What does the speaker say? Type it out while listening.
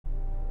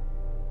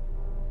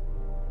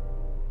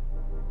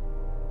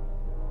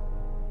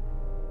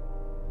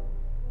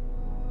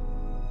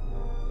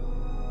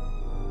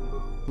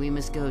We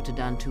must go to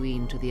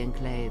Dantooine, to the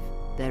Enclave.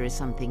 There is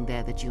something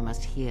there that you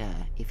must hear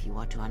if you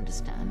are to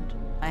understand.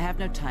 I have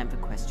no time for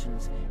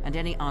questions, and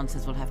any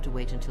answers will have to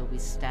wait until we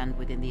stand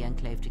within the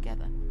Enclave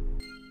together.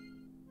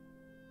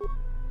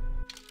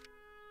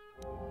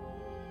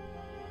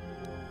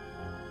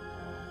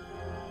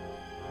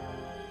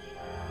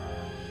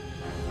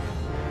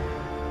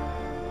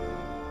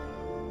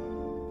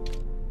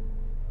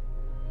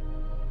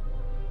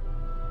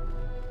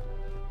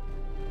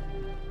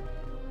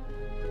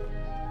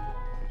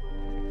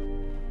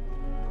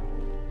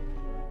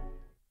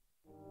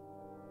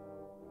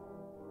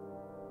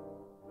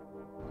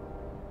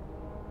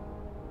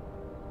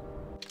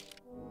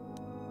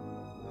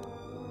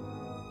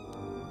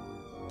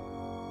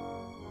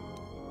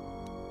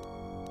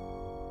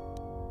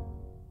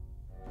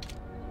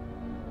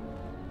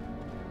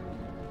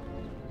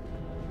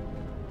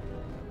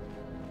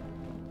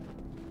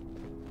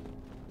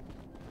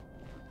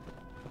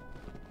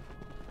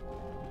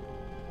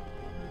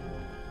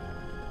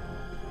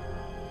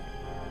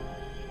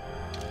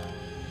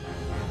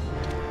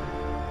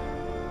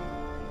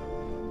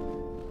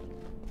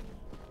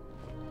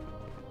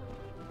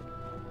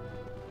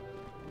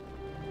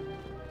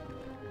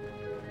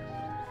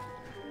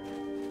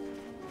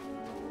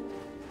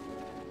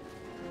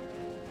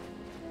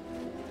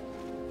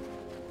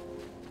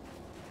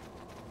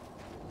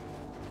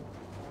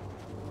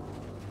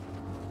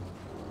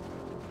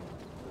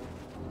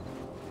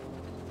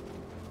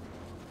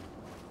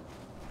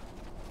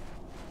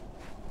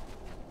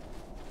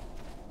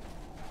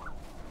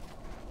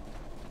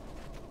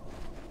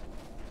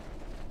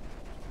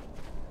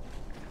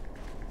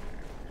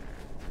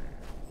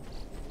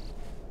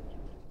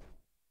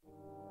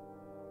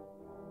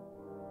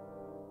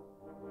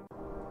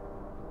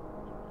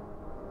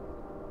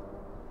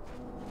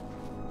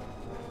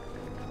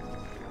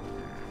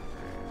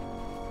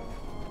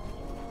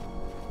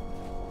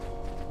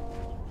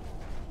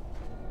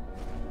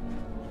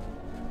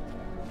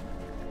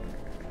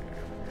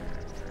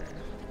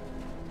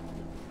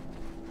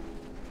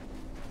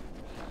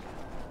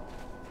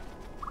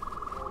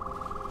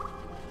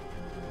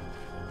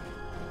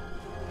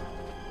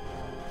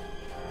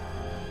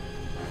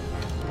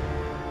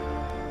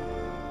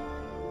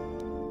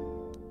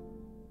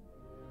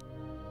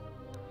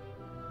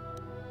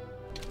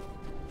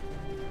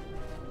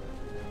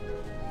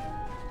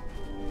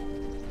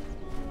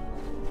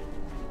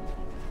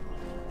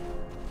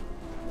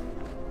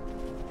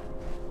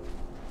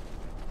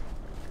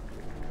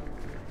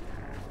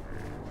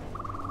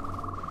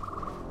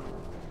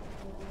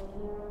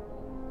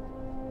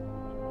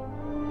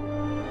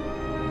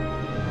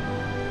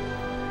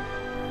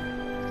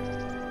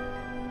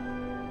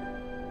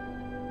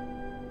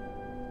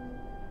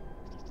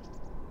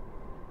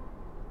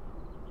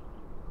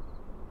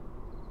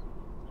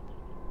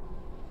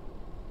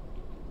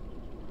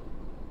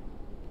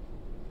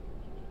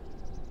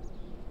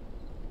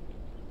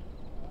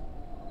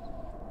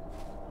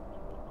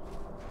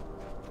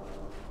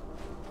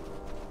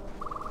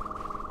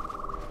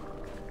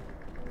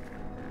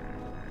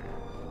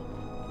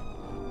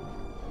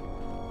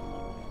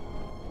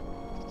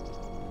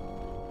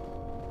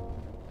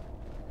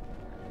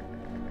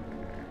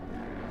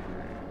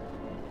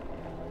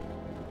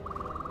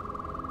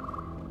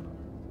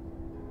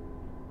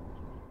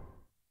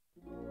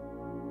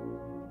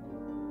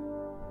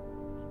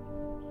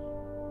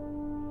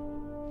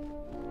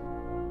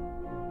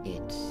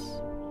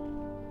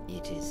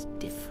 It is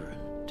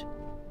different.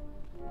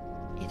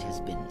 It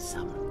has been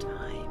some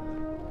time.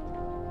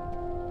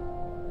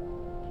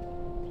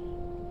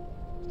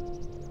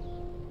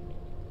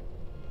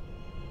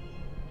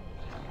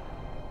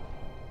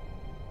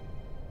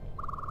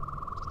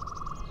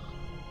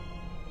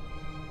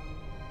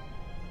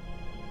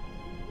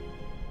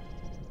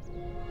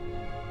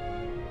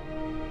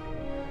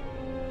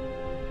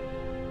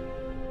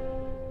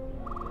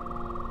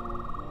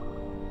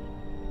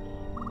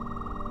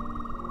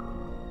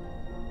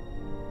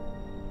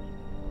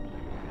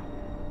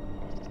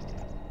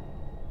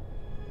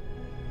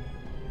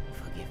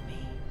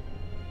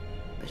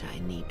 I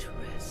need to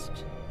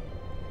rest.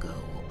 Go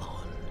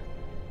on.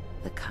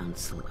 The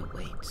council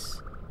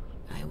awaits.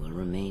 I will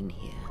remain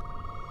here.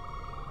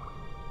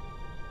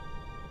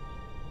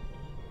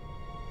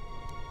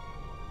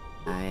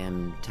 I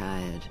am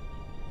tired.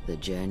 The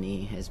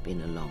journey has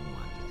been a long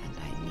one, and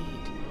I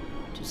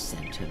need to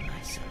center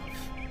myself.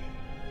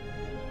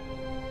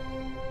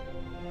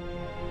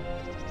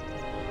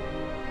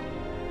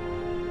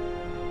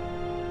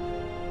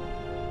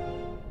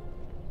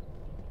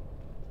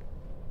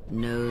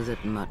 Know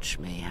that much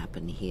may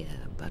happen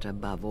here, but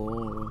above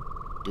all,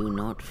 do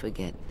not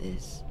forget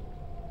this.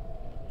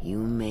 You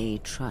may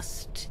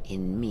trust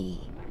in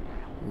me.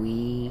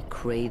 We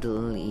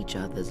cradle each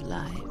other's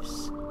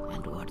lives,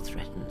 and what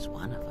threatens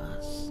one of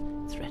us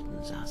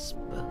threatens us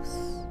both.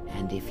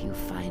 And if you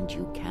find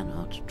you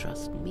cannot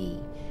trust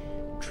me,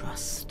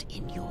 trust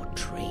in your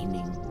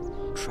training,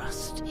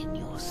 trust in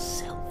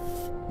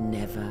yourself.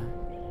 Never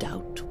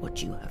doubt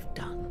what you have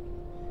done.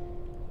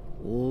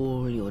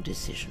 All your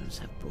decisions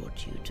have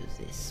brought you to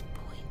this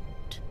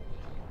point.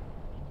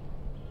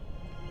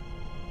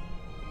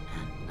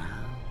 And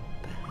now,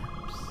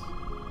 perhaps,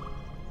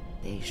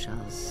 they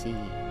shall see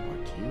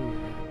what you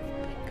have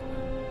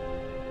become.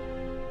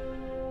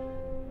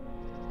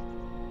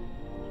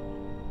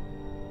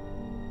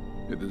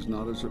 It is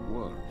not as it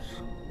was.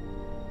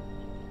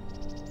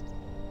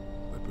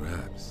 But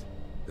perhaps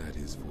that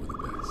is for the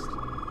best.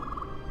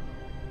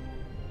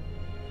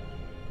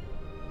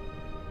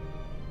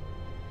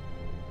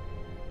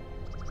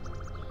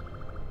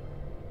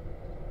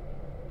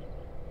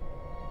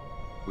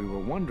 We were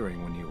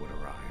wondering when you would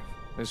arrive.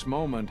 This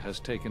moment has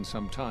taken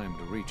some time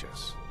to reach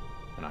us,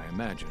 and I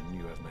imagine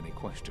you have many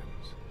questions.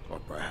 Or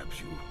perhaps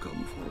you've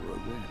come for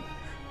revenge.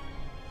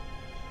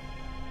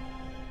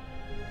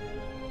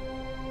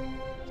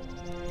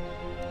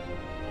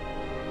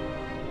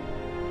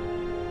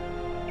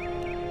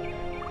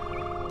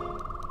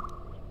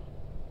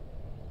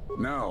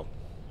 No.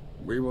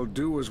 We will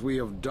do as we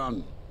have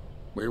done.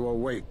 We will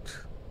wait.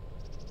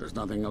 There's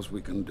nothing else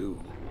we can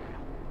do.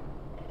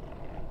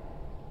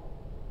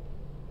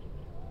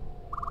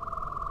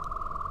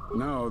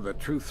 No, the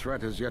true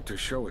threat is yet to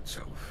show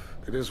itself.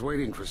 It is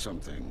waiting for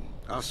something,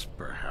 us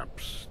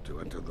perhaps, to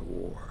enter the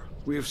war.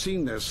 We have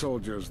seen their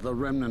soldiers, the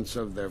remnants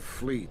of their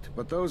fleet,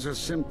 but those are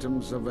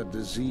symptoms of a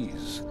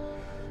disease.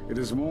 It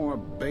is more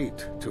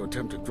bait to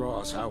attempt to draw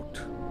us out.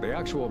 The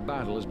actual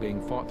battle is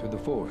being fought through the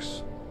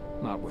Force,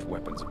 not with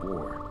weapons of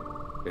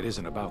war. It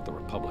isn't about the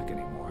Republic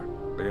anymore.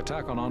 The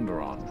attack on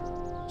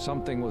Onderon,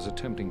 something was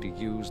attempting to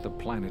use the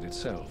planet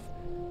itself,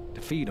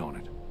 to feed on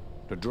it,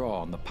 to draw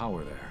on the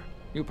power there.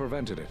 You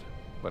prevented it,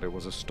 but it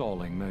was a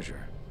stalling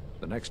measure.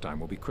 The next time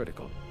will be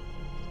critical.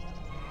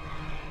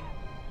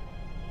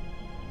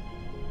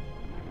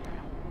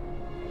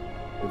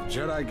 If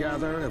Jedi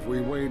gather, if we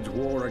wage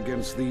war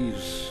against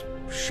these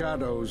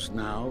shadows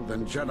now,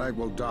 then Jedi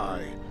will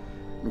die,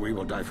 and we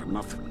will die for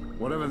nothing.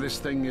 Whatever this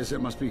thing is,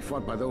 it must be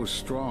fought by those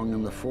strong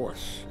in the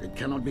Force. It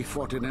cannot be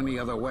fought in any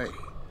other way.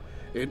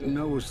 It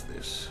knows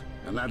this,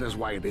 and that is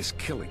why it is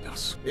killing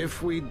us.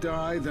 If we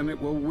die, then it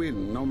will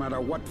win, no matter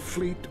what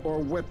fleet or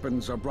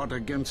weapons are brought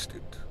against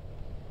it.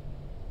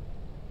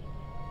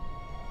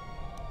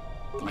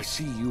 I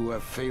see you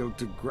have failed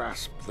to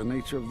grasp the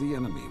nature of the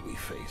enemy we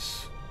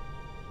face.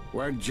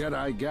 Where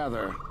Jedi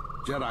gather,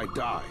 Jedi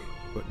die.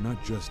 But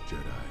not just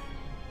Jedi.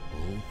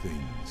 All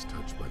things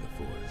touched by the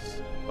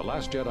Force. The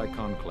last Jedi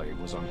Conclave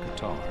was on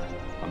Katar,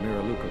 a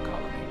Miraluka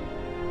colony,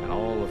 and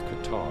all of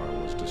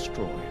Katar was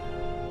destroyed.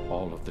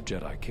 All of the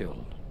Jedi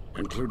killed.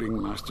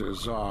 Including Master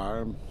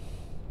Zar,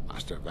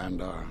 Master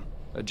Vandar.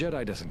 A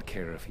Jedi doesn't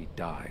care if he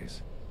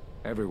dies.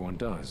 Everyone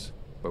does.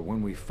 But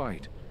when we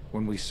fight,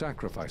 when we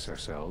sacrifice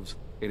ourselves,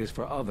 it is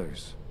for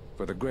others,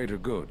 for the greater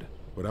good.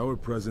 But our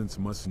presence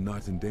must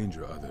not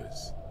endanger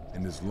others.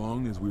 And as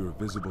long as we were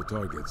visible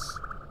targets,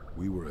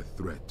 we were a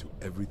threat to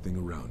everything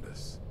around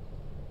us.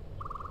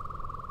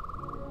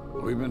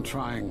 We've been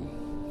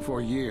trying for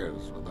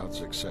years without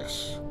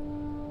success.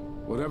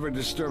 Whatever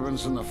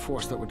disturbance in the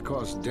Force that would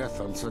cause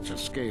death on such a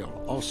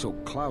scale also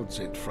clouds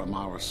it from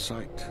our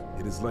sight.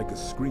 It is like a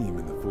scream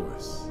in the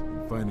Force,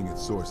 and finding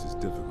its source is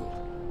difficult.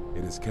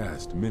 It has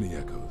cast many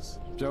echoes.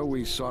 So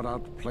we sought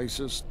out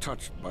places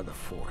touched by the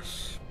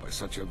Force, by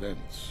such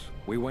events.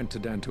 We went to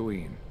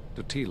Dantooine,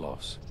 to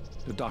Telos,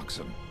 to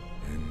Doxon.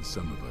 And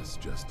some of us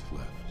just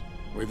left.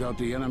 We thought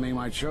the enemy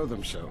might show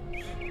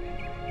themselves.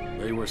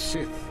 They were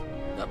Sith,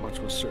 that much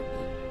was certain.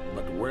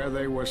 But where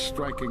they were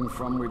striking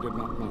from, we did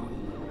not know.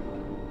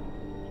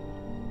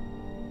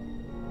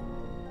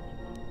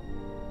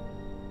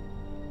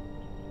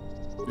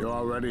 You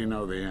already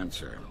know the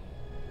answer.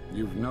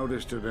 You've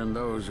noticed it in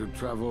those who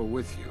travel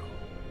with you.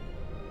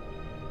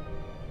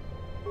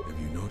 Have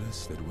you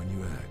noticed that when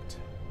you act,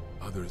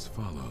 others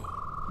follow?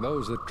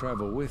 Those that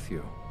travel with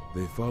you.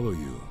 They follow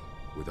you,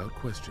 without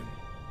question,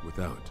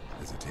 without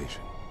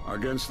hesitation.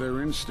 Against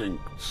their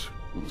instincts,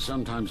 and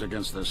sometimes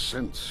against their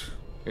sense.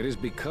 It is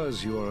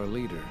because you are a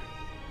leader.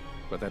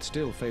 But that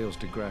still fails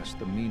to grasp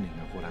the meaning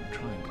of what I'm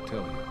trying to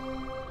tell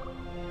you.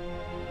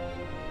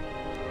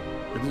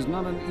 It is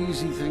not an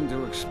easy thing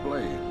to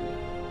explain.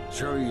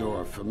 Sure, you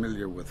are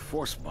familiar with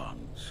Force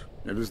bonds.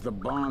 It is the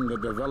bond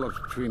that develops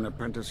between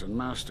apprentice and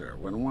master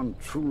when one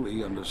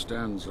truly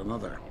understands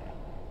another.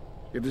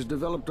 It is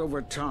developed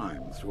over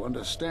time through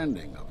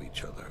understanding of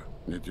each other.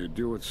 Yet you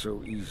do it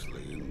so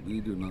easily, and we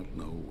do not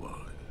know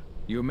why.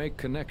 You make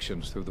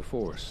connections through the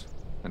Force,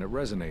 and it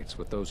resonates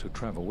with those who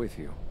travel with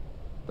you.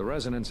 The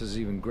resonance is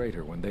even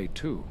greater when they,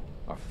 too,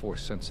 are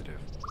Force-sensitive.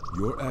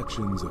 Your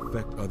actions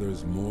affect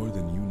others more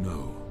than you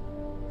know.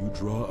 You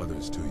draw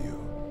others to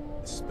you,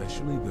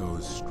 especially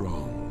those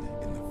strong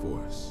in the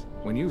Force.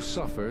 When you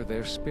suffer,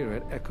 their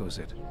spirit echoes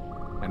it.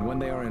 And when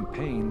they are in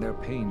pain, their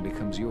pain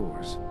becomes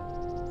yours.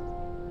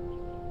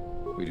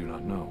 We do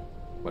not know,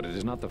 but it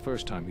is not the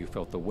first time you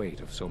felt the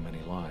weight of so many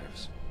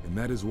lives. And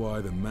that is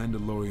why the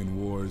Mandalorian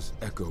Wars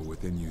echo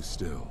within you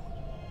still.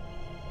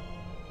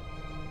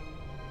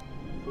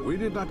 We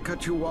did not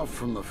cut you off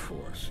from the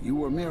Force. You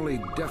were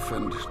merely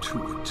deafened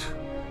to it.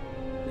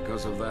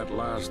 because of that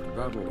last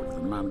battle of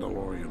the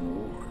Mandalorian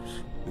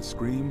Wars. The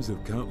screams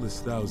of countless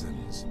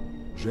thousands,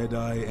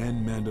 Jedi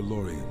and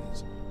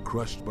Mandalorians,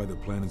 crushed by the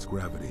planet's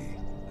gravity,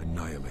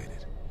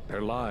 annihilated.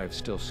 Their lives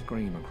still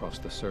scream across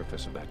the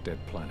surface of that dead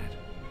planet,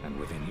 and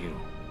within you,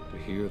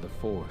 to hear the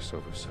Force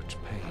over such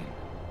pain.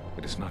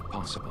 It is not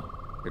possible.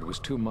 It was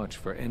too much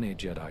for any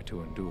Jedi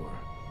to endure,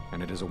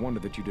 and it is a wonder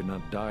that you did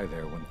not die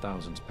there when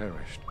thousands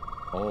perished.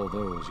 All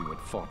those you had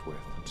fought with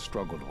and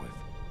struggled with.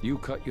 You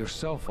cut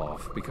yourself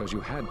off because you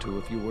had to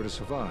if you were to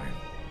survive.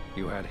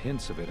 You had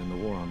hints of it in the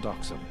war on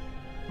Doxum.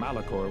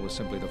 Malachor was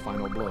simply the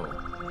final blow.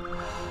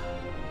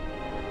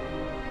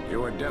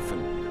 You were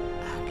deafened.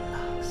 At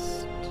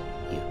last,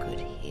 you could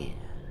hear.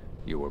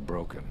 You were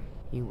broken.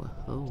 You were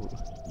whole.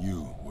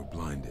 You were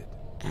blinded.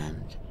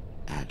 And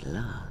at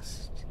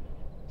last,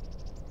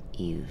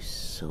 you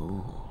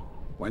saw.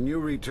 When you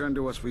returned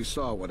to us, we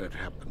saw what had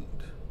happened.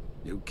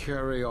 You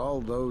carry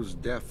all those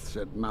deaths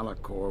at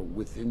Malachor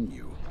within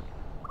you.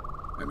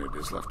 And it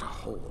has left a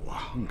hole, a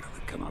hunger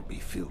that cannot be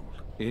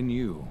filled. In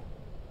you,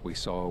 we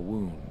saw a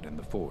wound in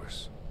the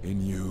Force.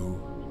 In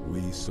you,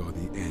 we saw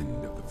the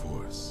end of the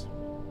Force.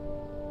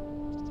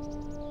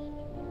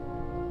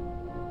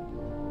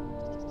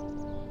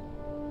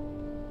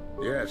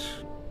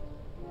 Yes,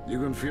 you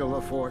can feel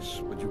the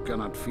Force, but you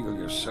cannot feel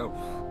yourself.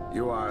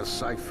 You are a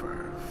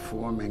cipher,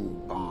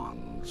 forming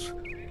bonds,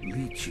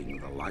 leeching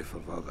the life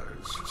of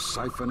others,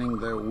 siphoning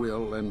their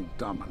will and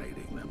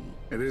dominating them.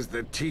 It is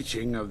the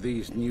teaching of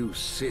these new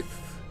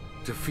Sith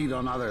to feed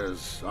on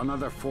others, on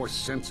other Force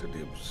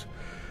sensitives.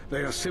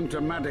 They are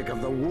symptomatic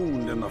of the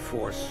wound in the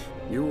Force.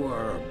 You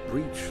are a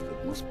breach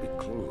that must be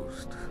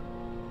closed.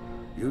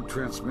 You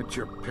transmit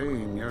your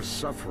pain, your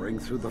suffering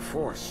through the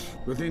Force.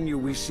 Within you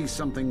we see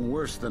something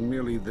worse than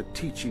merely the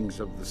teachings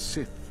of the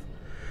Sith.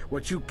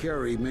 What you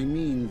carry may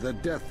mean the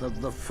death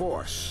of the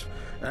Force,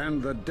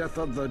 and the death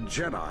of the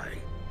Jedi.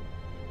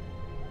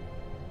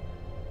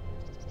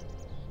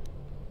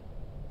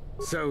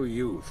 So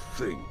you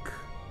think.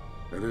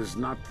 It is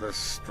not the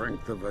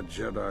strength of a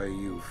Jedi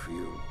you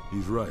feel.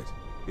 He's right.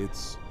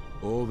 It's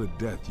all the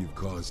death you've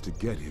caused to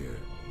get here.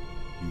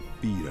 You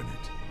feed on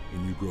it,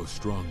 and you grow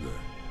stronger.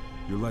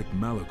 You're like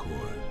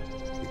Malachor.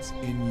 It's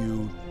in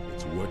you,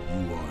 it's what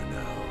you are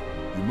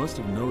now. You must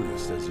have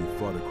noticed as you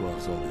fought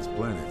across all these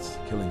planets,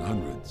 killing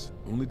hundreds,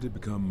 only to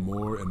become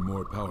more and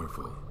more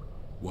powerful.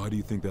 Why do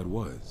you think that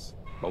was?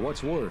 But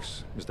what's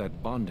worse is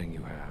that bonding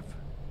you have.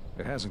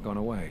 It hasn't gone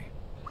away.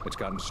 It's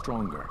gotten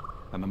stronger,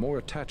 and the more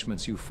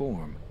attachments you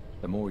form,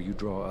 the more you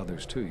draw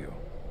others to you.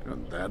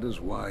 And that is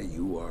why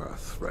you are a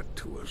threat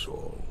to us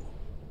all.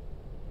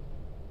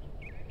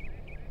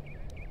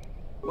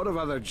 What if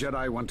other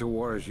Jedi went to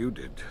war as you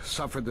did,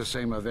 suffered the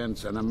same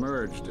events, and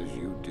emerged as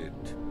you did?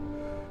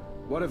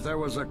 What if there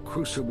was a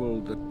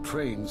crucible that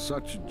trained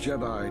such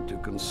Jedi to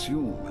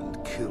consume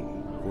and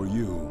kill? For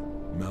you,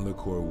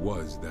 Malachor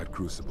was that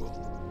crucible.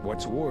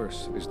 What's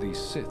worse is these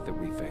Sith that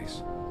we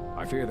face.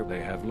 I fear that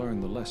they have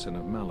learned the lesson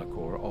of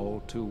Malachor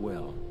all too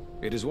well.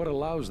 It is what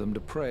allows them to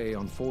prey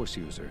on Force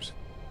users,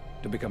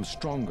 to become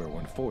stronger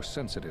when Force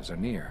sensitives are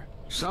near.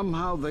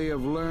 Somehow they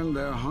have learned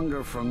their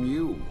hunger from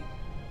you.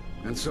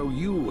 And so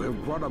you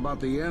have brought about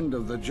the end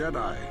of the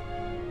Jedi,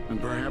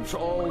 and perhaps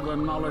all the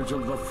knowledge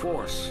of the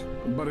Force.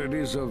 But it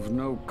is of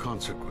no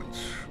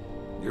consequence.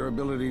 Your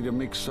ability to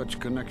make such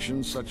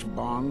connections, such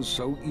bonds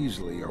so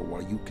easily are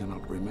why you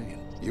cannot remain.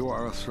 You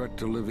are a threat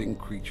to living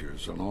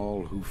creatures and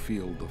all who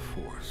feel the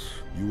Force.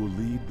 You will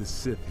lead the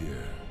Sith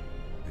here,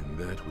 and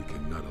that we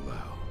cannot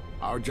allow.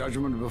 Our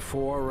judgment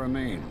before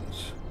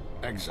remains.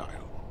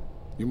 Exile.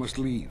 You must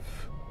leave.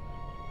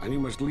 And you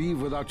must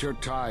leave without your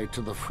tie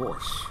to the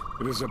Force.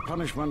 It is a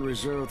punishment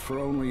reserved for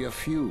only a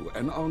few,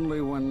 and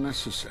only when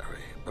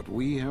necessary. But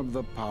we have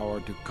the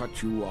power to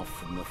cut you off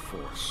from the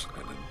Force,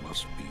 and it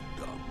must be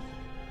done.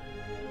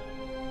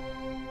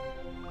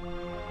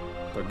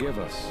 Forgive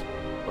us,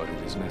 but it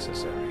is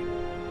necessary.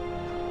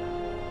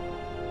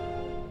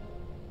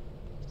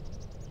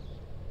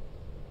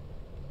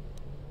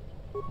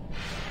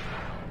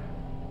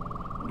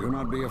 Do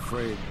not be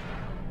afraid.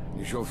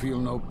 You shall feel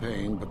no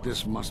pain, but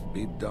this must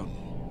be done.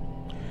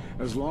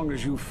 As long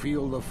as you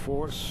feel the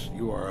Force,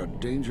 you are a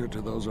danger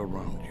to those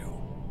around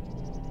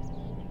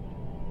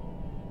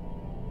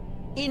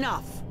you.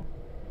 Enough!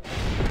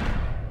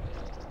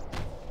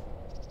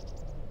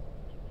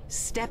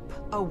 Step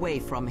away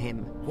from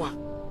him. What?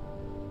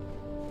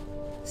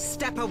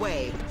 Step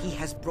away! He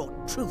has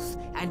brought truth,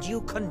 and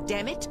you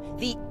condemn it?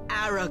 The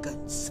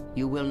arrogance!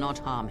 You will not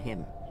harm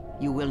him.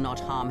 You will not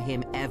harm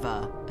him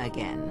ever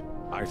again.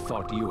 I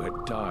thought you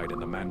had died in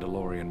the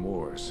Mandalorian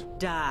Wars.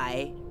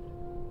 Die?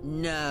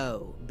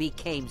 No.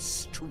 Became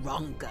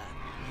stronger.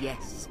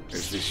 Yes.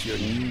 Is this your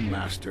new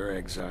master,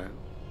 Exile?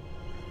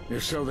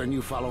 If so, then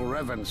you follow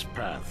Revan's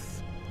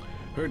path.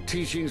 Her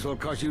teachings will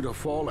cause you to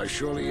fall as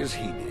surely as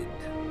he did.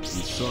 We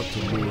sought to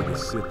lure the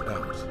Sith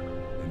out,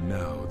 and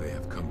now they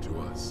have come to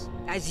us.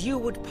 As you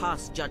would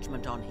pass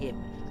judgment on him,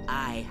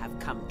 I have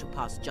come to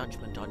pass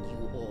judgment on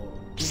you all.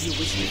 Do you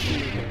wish to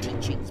feel the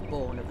teachings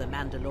born of the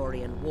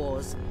Mandalorian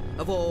Wars?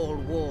 Of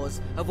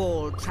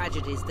all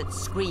tragedies that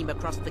scream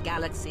across the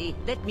galaxy?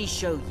 Let me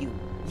show you.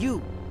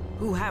 You,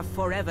 who have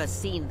forever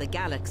seen the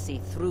galaxy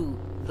through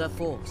the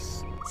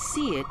Force.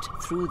 See it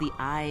through the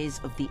eyes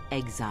of the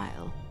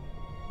exile.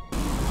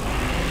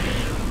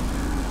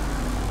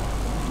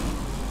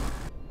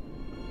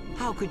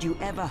 How could you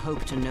ever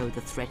hope to know the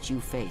threat you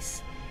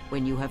face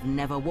when you have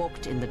never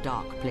walked in the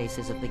dark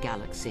places of the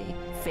galaxy,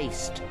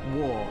 faced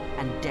war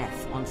and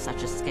death on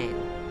such a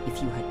scale?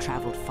 If you had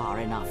traveled far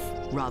enough,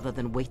 rather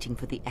than waiting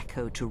for the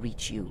echo to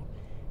reach you,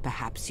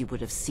 perhaps you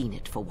would have seen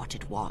it for what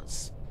it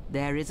was.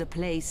 There is a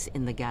place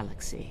in the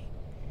galaxy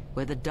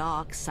where the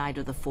dark side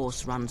of the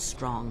Force runs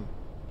strong.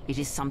 It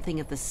is something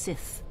of the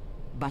Sith,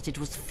 but it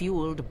was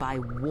fueled by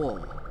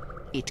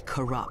war. It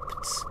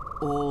corrupts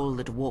all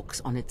that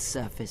walks on its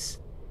surface,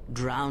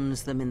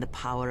 drowns them in the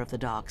power of the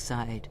dark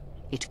side.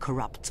 It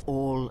corrupts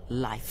all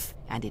life,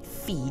 and it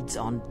feeds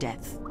on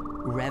death.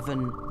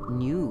 Revan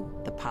knew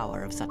the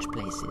power of such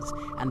places,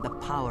 and the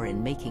power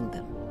in making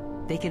them.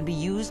 They can be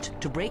used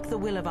to break the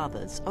will of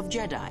others, of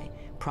Jedi,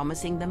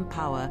 promising them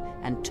power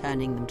and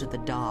turning them to the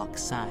dark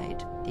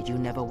side. Did you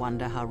never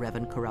wonder how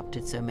Revan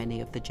corrupted so many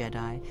of the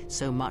Jedi,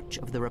 so much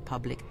of the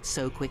Republic,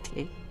 so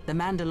quickly? The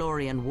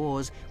Mandalorian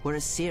Wars were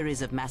a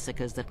series of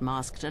massacres that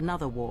masked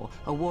another war,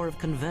 a war of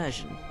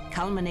conversion,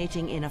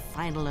 culminating in a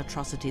final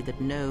atrocity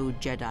that no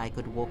Jedi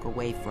could walk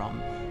away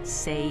from,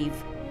 save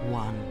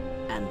one.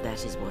 And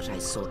that is what I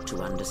sought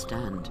to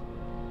understand.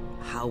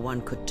 How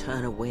one could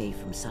turn away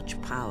from such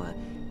power,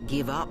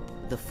 give up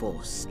the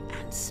Force,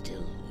 and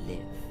still live.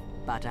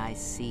 But I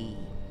see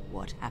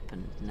what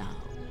happened now.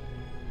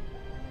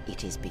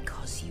 It is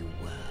because you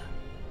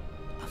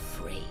were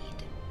afraid.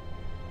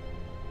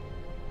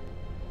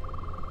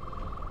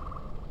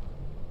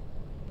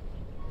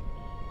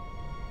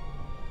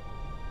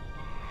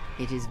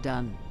 It is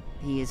done.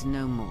 He is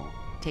no more.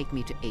 Take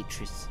me to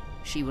Atris.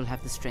 She will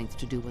have the strength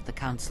to do what the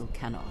Council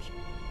cannot.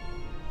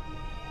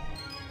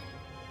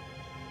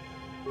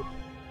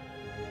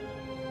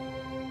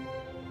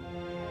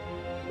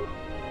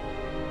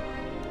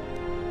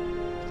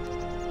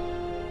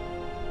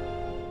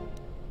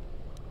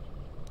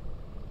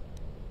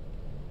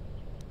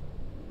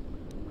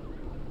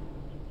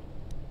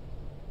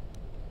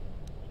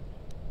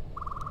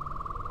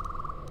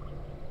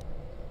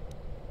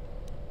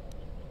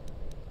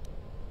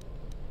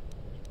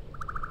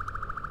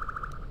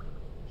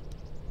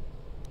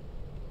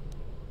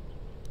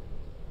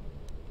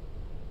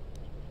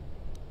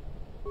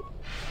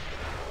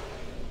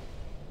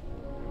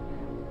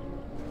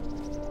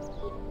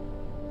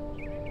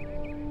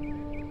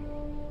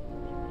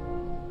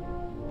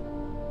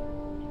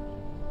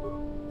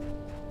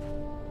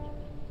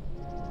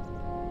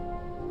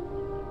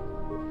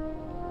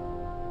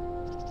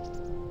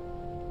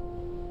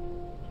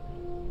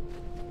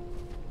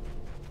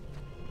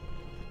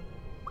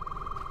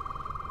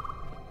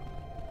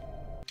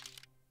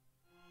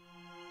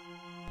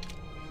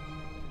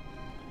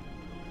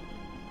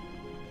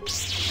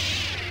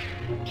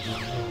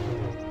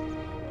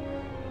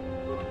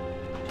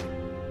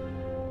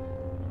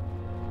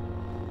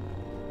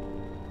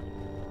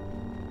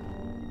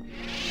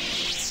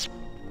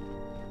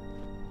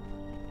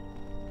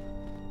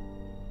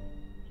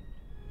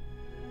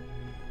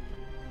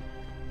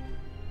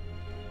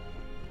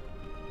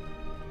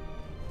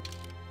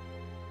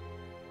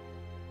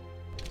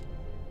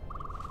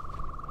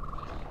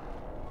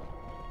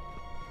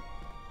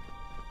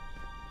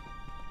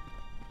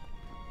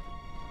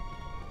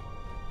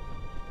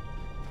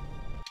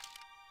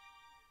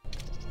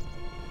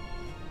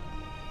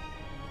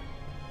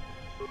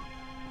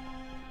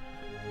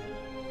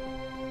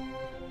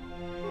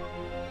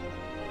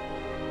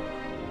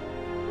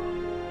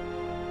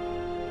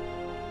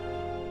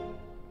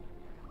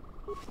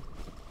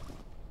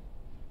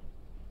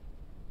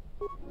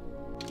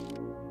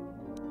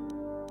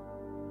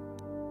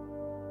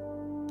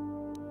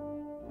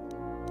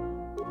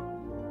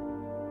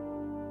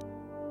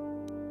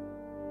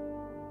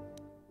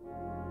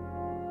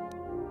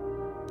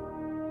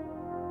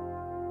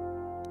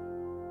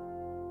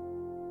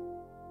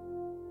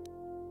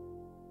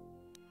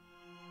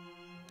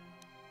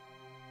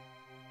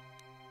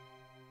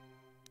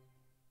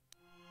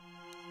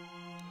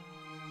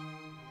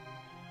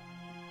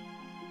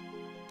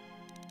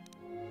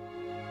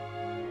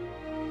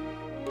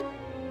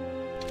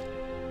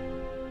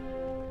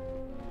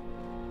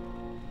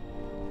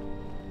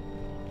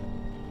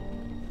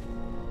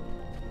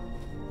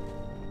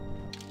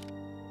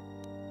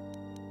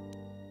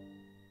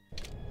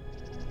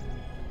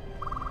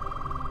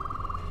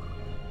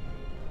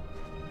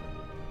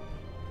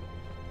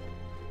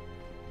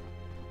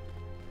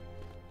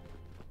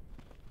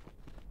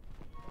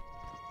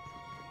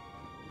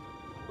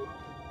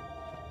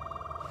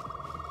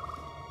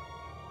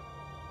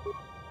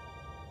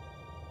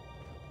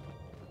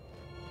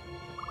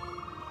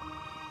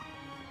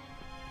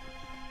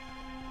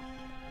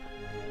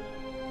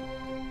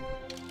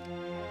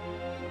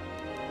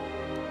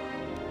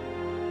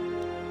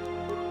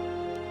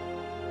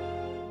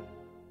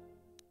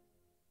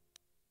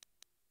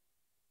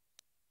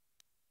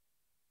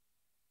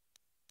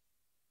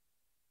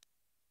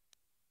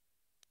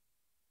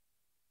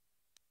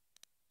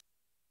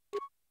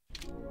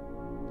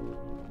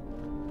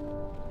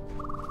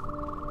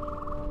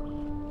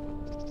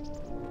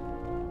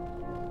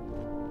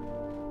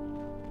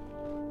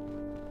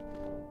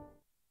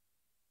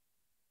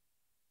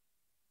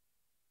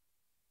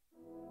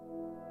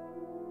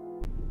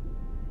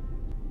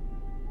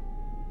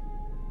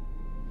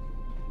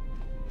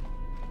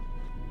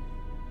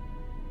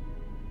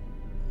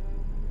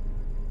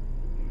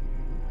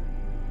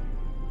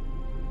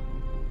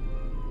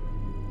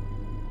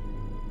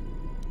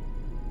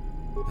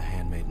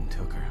 handmaiden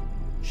took her.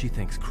 She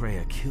thinks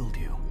Kreia killed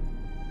you.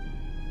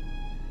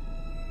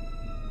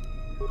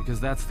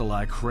 Because that's the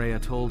lie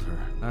Kreia told her,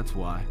 that's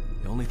why.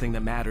 The only thing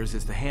that matters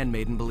is the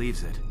handmaiden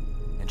believes it.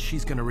 And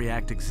she's gonna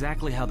react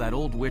exactly how that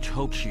old witch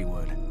hoped she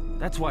would.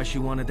 That's why she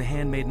wanted the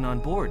handmaiden on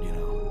board, you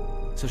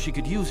know. So she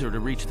could use her to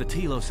reach the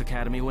Telos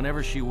Academy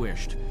whenever she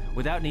wished,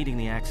 without needing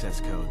the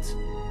access codes.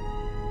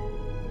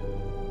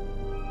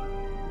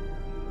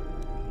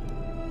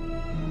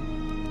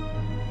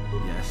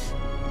 Yes,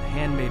 the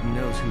handmaiden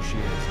knows who she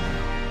is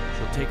now.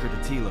 She'll take her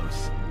to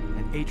Telos,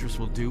 and Atris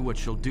will do what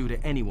she'll do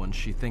to anyone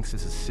she thinks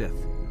is a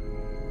Sith.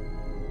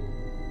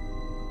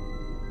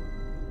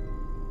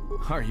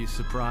 Are you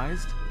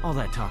surprised? All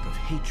that talk of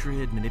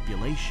hatred,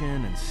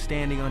 manipulation, and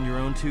standing on your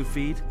own 2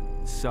 feet?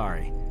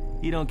 Sorry,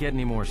 you don't get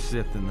any more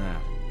Sith than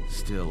that.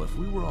 Still, if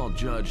we were all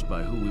judged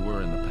by who we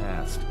were in the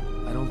past,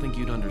 I don't think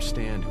you'd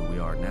understand who we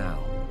are now.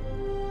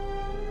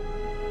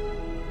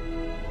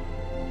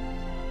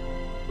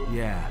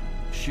 Yeah,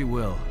 she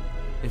will,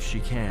 if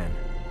she can.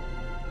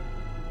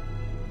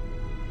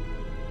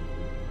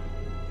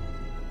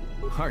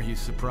 Are you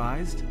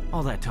surprised?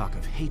 All that talk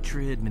of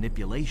hatred,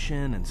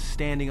 manipulation, and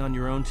standing on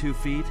your own 2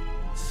 feet?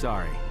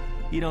 Sorry,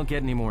 you don't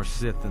get any more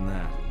Sith than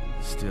that.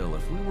 Still,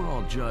 if we were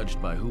all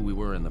judged by who we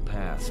were in the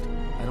past,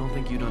 I don't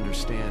think you'd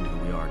understand who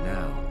we are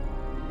now.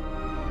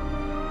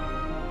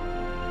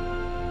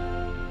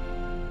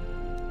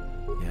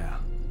 Yeah,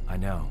 I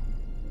know.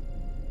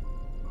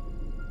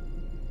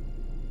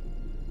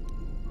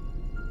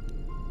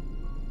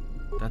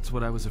 That's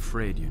what I was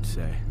afraid you'd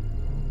say.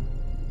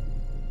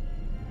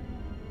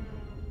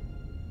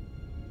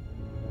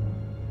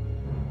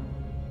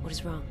 What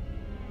is wrong?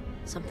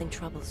 Something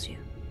troubles you.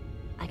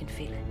 I can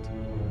feel it.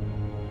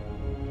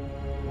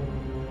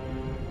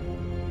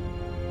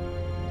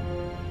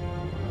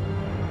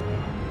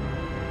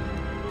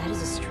 That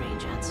is a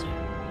strange answer.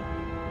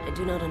 I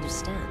do not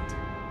understand.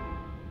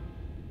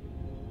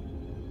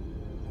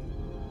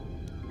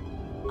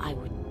 I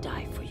would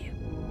die for you.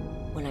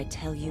 When I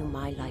tell you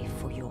my life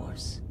for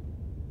yours,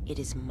 it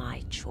is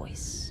my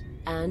choice.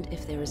 And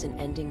if there is an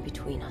ending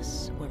between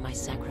us where my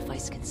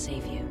sacrifice can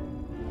save you,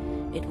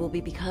 it will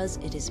be because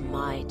it is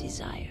my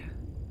desire,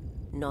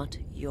 not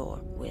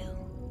your will.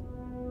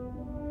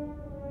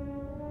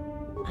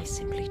 I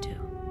simply do.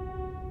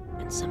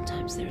 And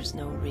sometimes there is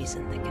no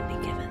reason that can be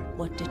given.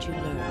 What did you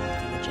learn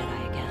within the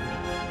Jedi Academy?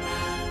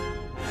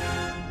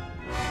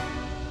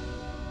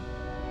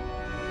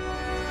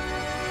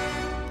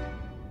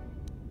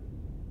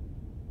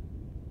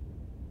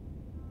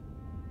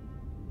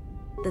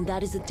 Then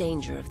that is the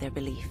danger of their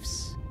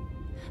beliefs.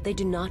 They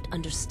do not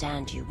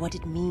understand you, what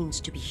it means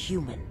to be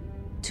human.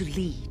 To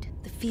lead.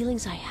 The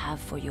feelings I have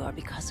for you are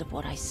because of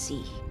what I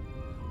see,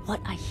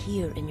 what I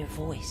hear in your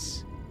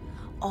voice.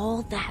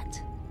 All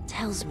that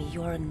tells me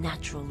you're a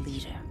natural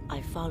leader.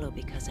 I follow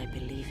because I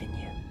believe in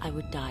you. I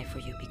would die for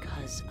you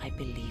because I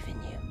believe in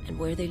you. And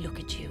where they look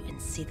at you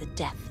and see the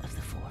death of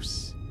the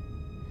Force,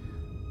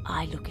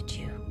 I look at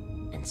you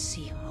and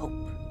see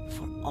hope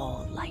for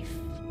all life.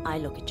 I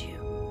look at you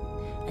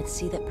and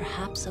see that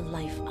perhaps a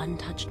life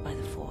untouched by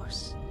the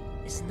Force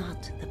is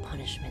not the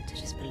punishment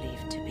it is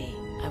believed to be.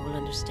 I will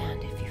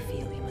understand if you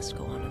feel you must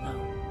go on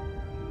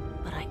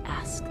alone. But I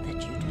ask that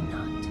you do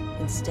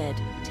not. Instead,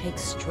 take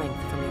strength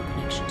from your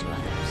connection to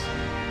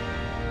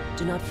others.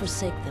 Do not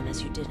forsake them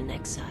as you did in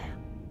exile.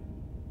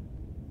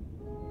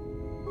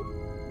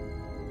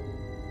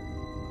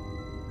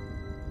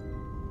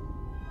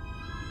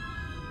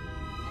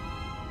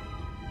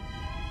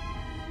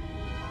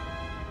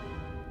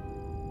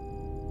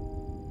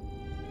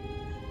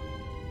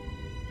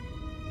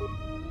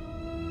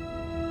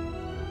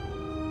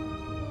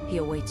 He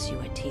awaits you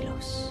at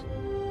Telos.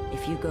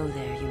 If you go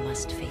there, you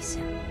must face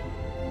him.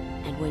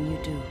 And when you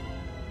do,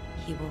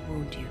 he will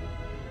wound you,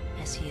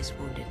 as he has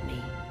wounded me.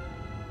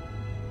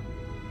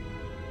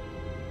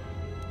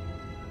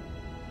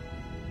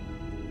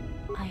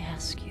 I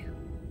ask you,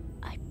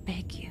 I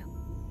beg you,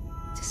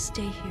 to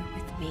stay here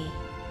with me.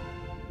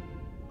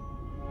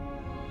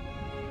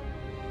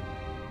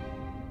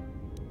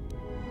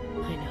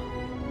 I know,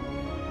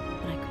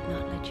 but I could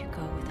not let you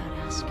go without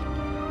asking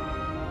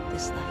you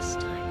this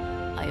last time.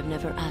 I have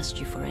never asked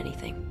you for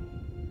anything.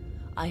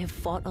 I have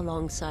fought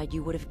alongside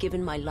you, would have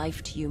given my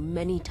life to you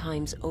many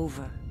times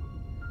over.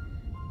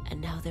 And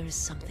now there is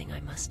something I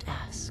must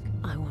ask.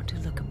 I want to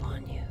look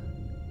upon you,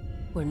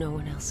 where no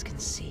one else can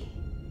see.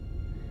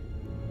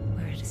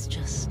 Where it is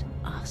just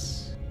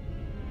us.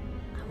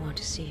 I want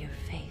to see your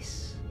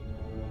face,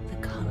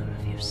 the color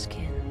of your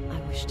skin. I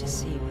wish to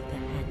see what the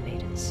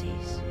handmaiden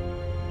sees.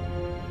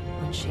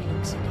 When she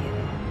looks at you,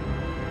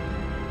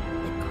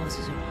 it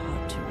causes her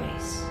heart to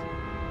race.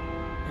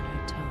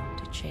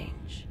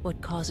 Change.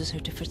 What causes her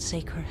to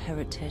forsake her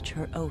heritage,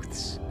 her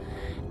oaths,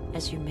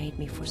 as you made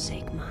me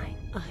forsake mine.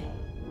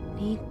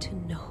 I need to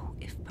know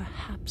if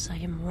perhaps I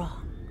am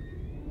wrong.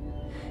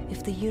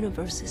 If the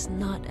universe is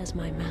not as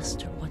my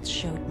master once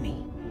showed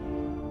me.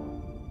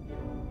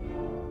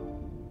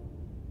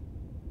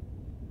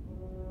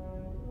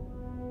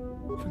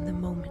 From the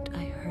moment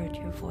I heard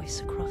your your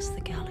voice across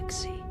the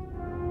galaxy.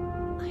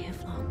 I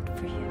have longed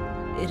for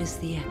you. It is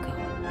the echo,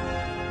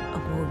 a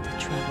wound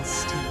that travels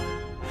still,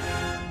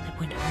 that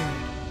went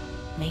home,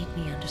 made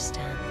me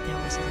understand that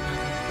there was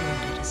another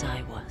wounded as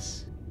I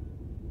was.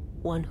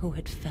 One who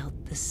had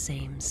felt the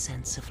same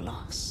sense of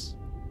loss.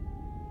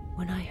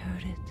 When I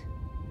heard it,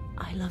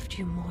 I loved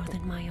you more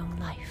than my own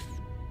life.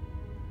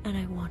 And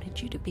I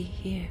wanted you to be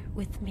here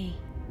with me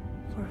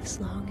for as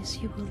long as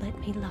you will let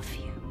me love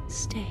you.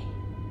 Stay.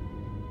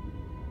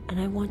 And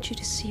I want you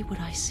to see what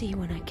I see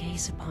when I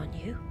gaze upon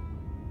you.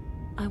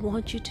 I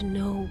want you to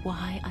know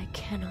why I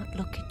cannot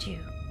look at you,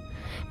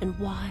 and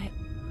why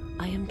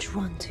I am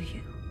drawn to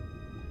you.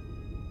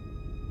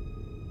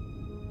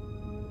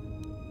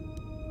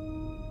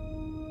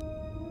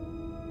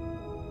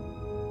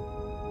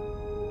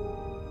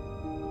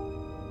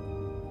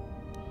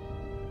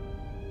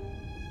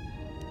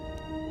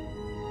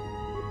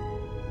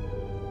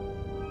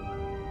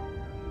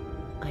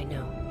 I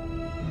know,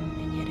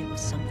 and yet it was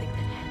something that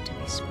had to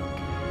be spoken.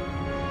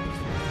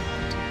 If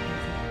only to hear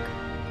the echo.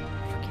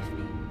 Forgive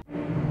me.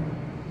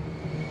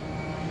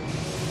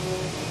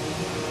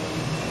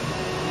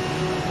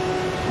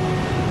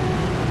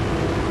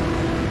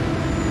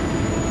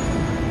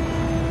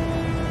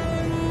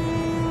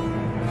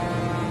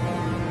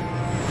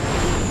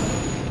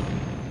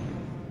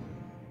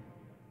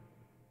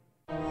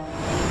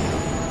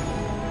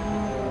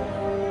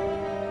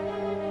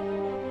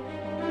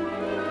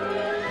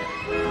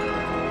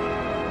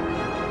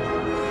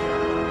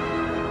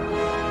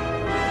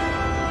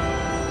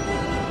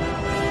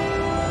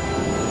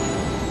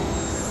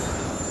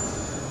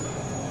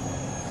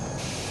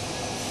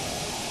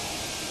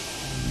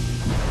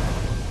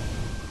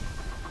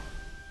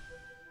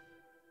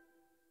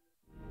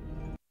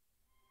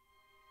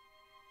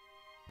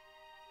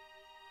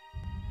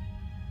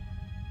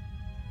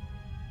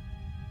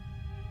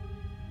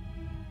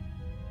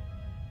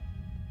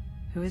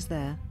 Who is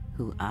there?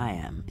 Who I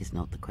am is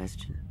not the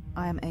question.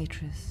 I am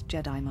Atris,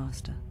 Jedi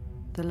Master,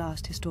 the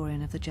last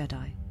historian of the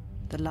Jedi,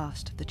 the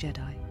last of the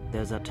Jedi.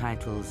 Those are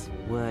titles,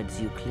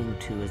 words you cling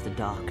to as the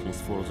darkness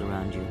falls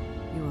around you.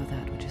 You are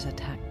that which has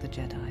attacked the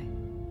Jedi.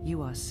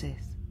 You are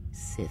Sith.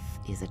 Sith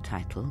is a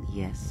title,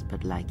 yes,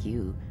 but like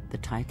you, the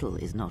title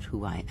is not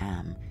who I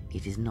am.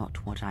 It is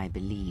not what I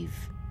believe.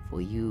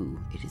 For you,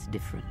 it is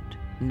different.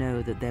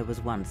 Know that there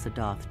was once a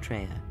Darth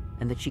Treya,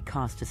 and that she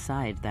cast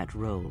aside that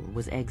role,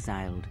 was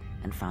exiled,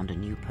 and found a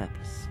new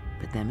purpose.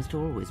 But there must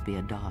always be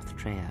a Darth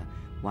Treya,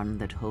 one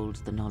that holds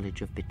the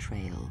knowledge of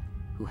betrayal,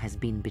 who has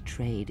been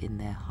betrayed in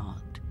their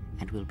heart,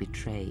 and will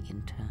betray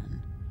in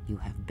turn. You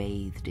have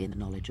bathed in the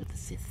knowledge of the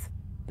Sith.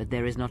 But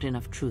there is not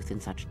enough truth in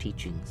such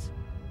teachings.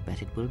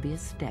 But it will be a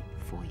step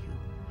for you.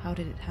 How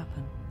did it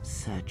happen?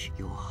 Search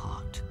your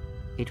heart.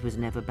 It was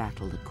never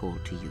battle that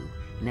called to you,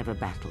 never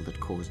battle that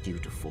caused you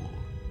to fall.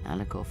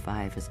 Alacor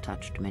 5 has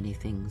touched many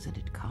things, and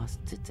it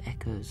casts its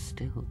echoes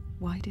still.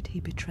 Why did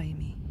he betray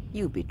me?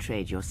 You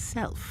betrayed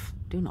yourself.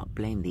 Do not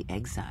blame the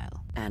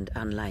exile. And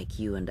unlike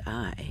you and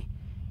I,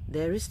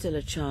 there is still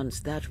a chance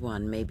that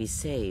one may be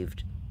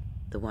saved.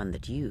 The one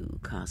that you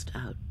cast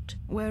out.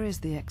 Where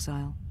is the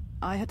exile?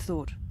 I had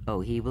thought...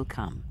 Oh, he will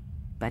come.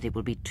 But it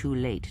will be too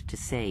late to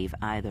save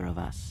either of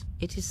us.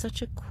 It is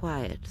such a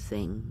quiet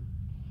thing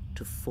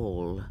to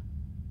fall,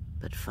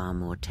 but far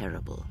more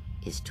terrible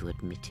is to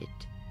admit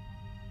it.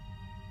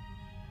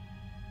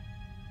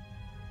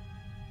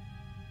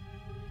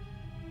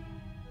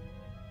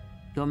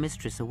 Your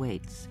mistress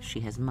awaits. She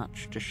has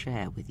much to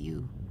share with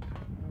you.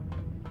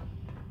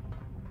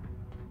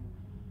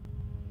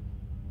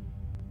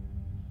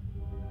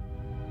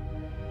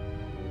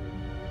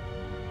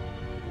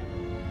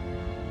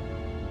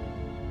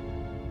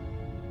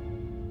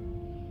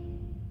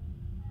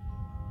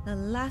 The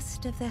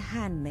last of the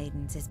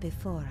handmaidens is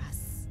before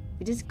us.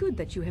 It is good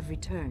that you have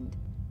returned.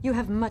 You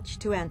have much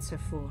to answer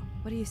for.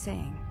 What are you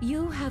saying?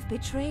 You have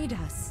betrayed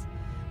us.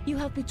 You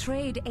have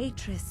betrayed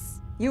Atris.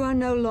 You are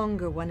no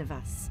longer one of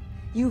us.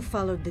 You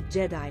followed the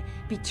Jedi,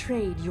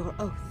 betrayed your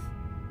oath.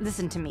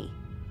 Listen to me.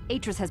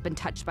 Atris has been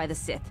touched by the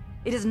Sith.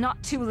 It is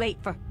not too late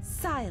for...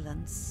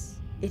 Silence.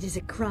 It is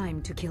a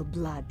crime to kill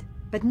blood,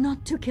 but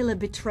not to kill a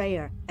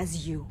betrayer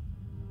as you.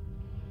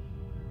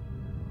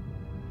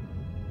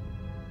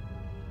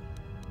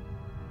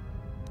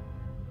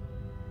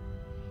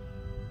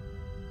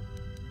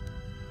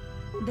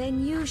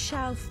 Then you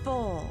shall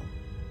fall.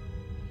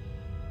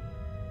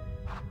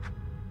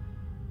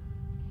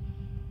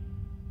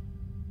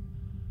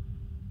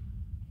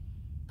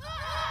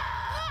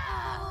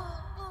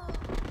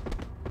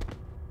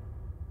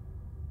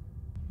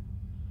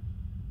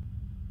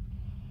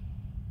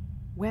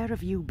 Where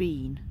have you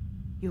been?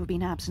 You have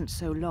been absent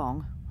so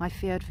long, I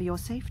feared for your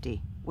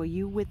safety. Were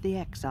you with the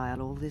exile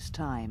all this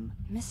time?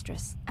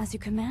 Mistress, as you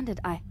commanded,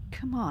 I...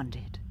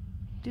 Commanded?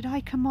 Did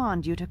I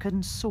command you to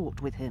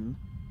consort with him?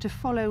 To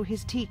follow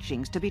his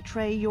teachings, to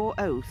betray your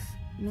oath?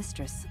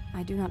 Mistress,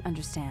 I do not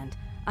understand.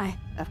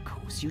 Of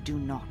course you do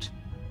not,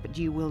 but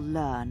you will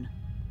learn.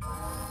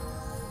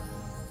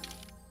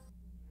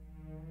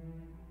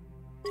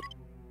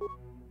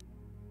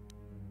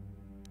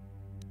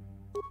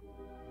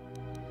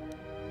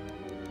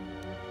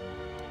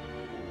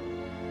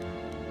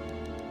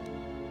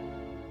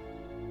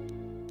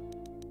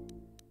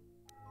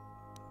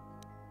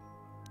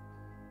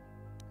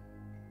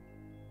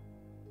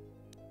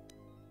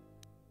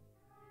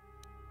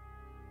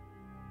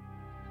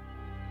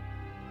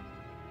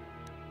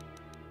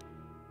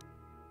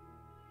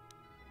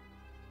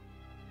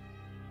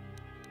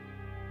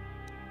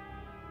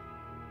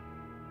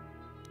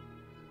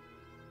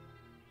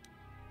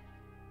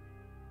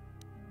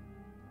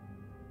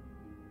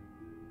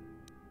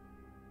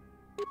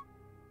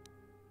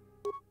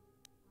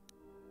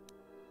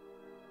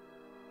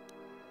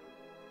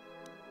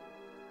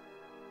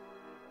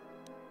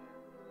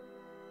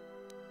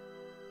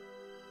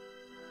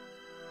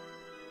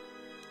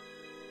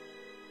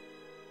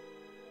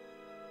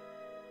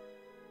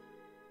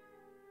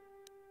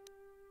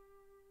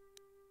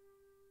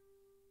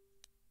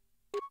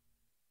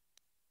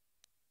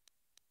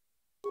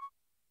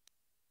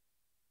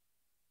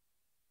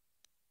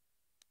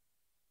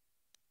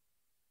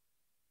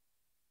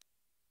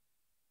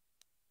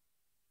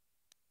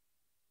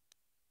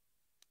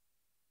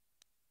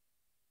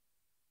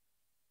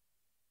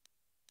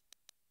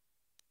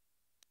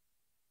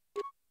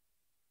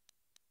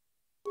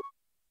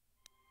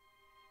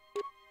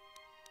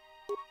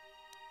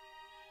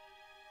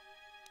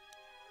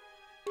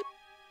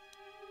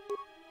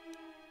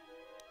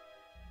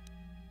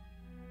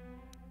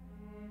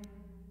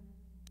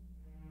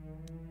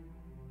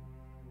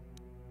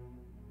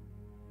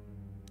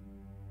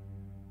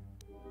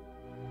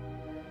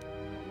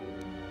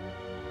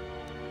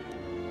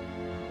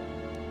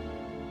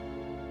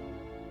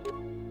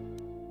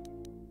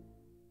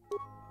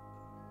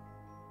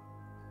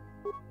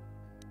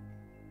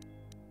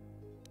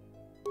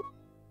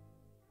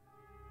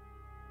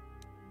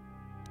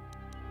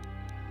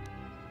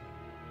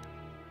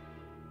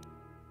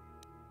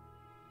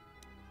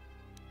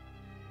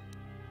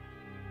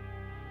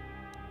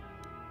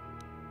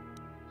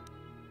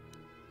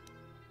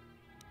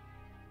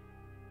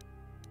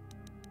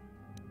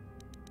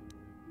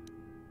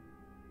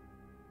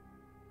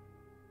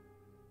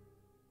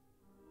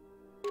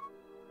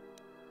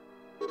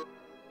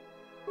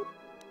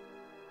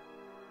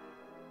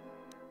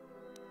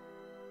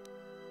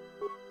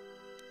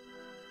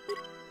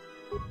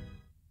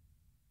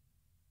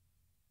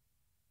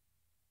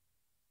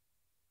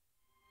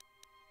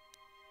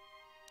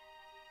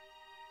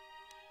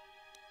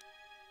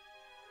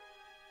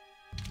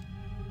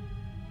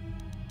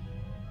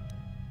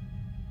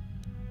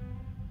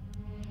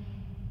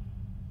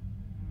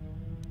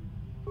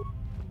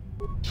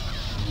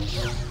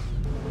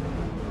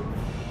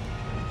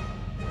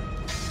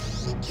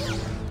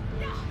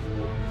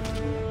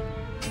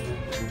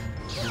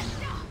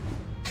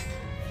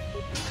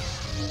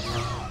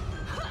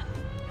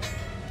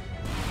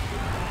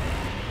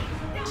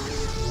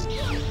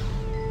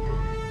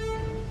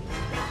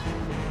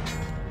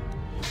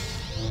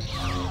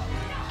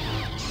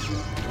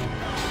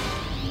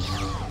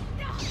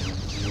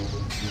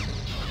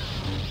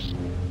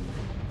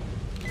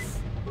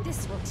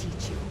 This will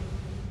teach you.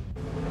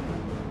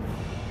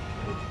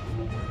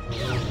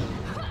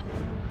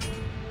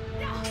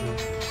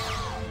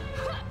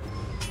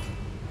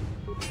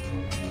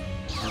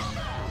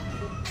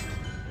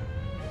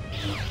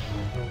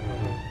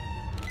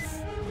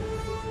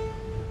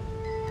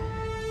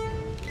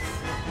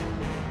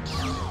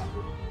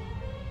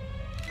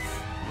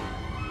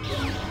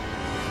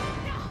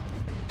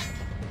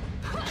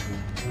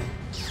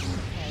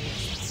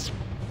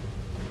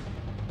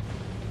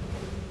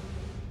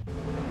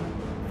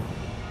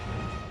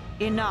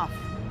 Enough!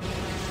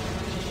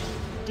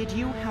 Did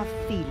you have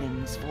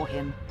feelings for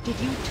him? Did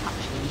you touch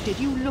him? Did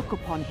you look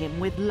upon him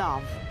with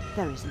love?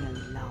 There is no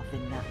love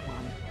in that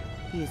one.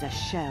 He is a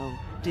shell,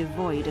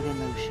 devoid of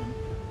emotion.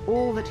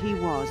 All that he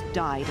was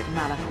died at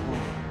Malachor,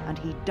 and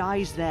he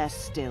dies there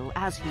still,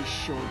 as he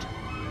should.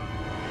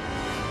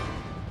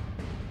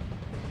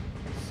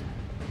 So,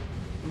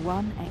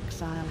 one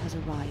exile has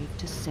arrived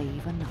to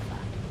save another.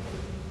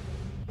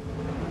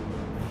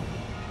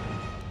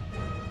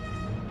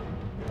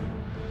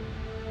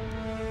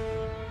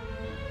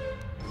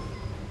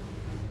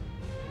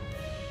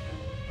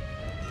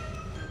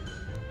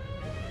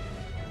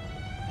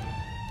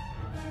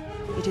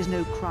 It is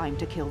no crime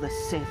to kill the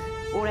Sith,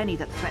 or any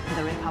that threaten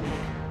the Republic,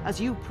 as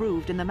you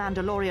proved in the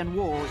Mandalorian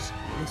Wars.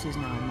 This is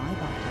now my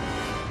battle,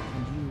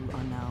 and you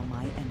are now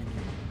my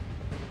enemy.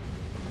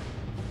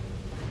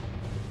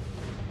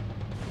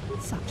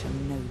 Such a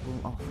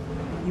noble offer.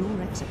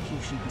 Your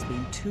execution has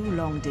been too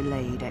long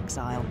delayed,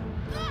 Exile.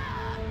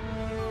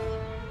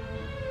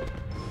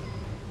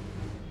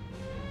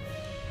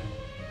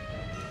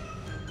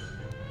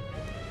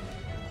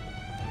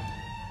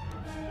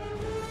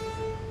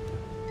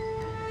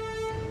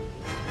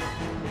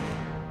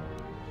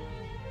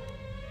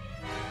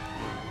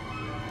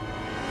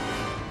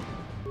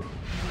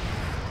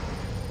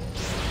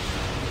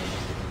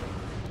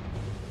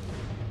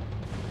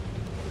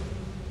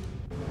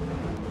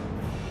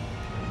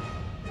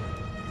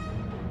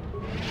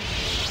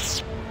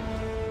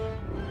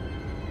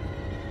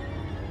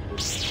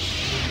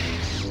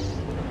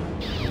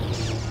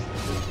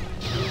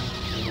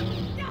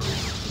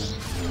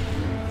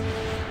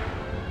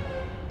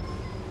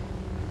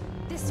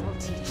 This will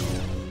teach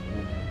you.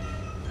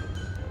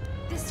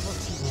 This will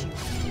teach you.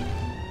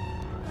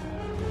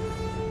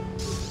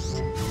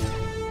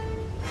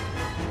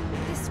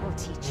 This will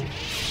teach you.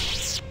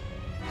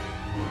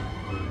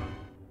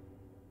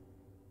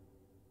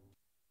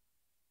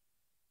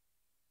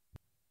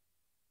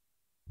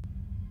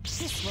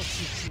 This will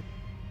teach you.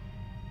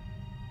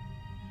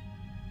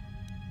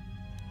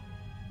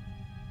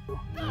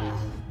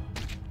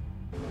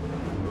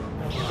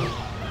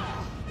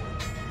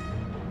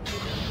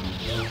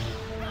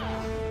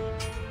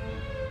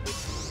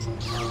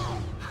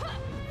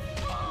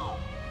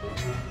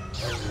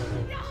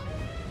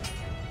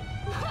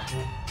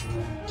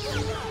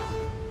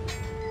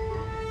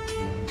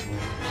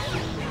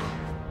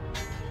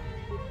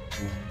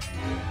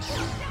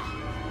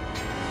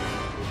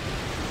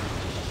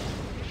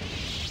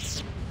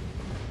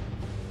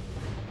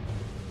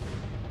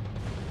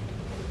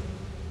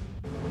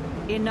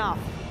 Enough!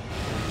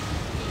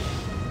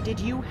 Did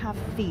you have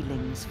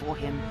feelings for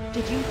him?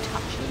 Did you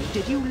touch him?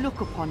 Did you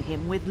look upon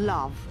him with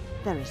love?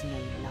 There is no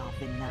love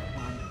in that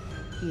one.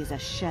 He is a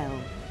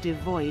shell,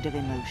 devoid of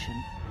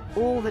emotion.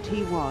 All that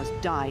he was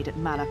died at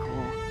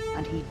Malachor,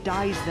 and he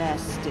dies there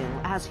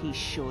still, as he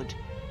should.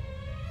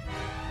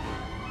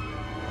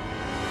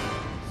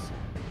 So,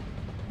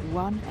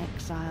 one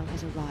exile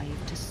has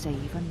arrived to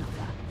save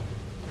another.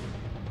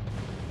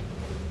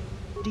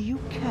 Do you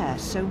care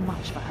so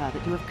much for her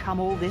that you have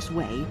come all this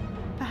way?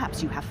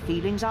 Perhaps you have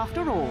feelings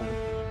after all.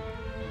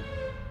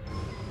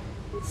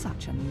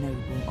 Such a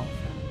noble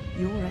offer.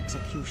 Your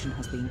execution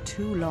has been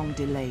too long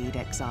delayed,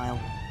 Exile.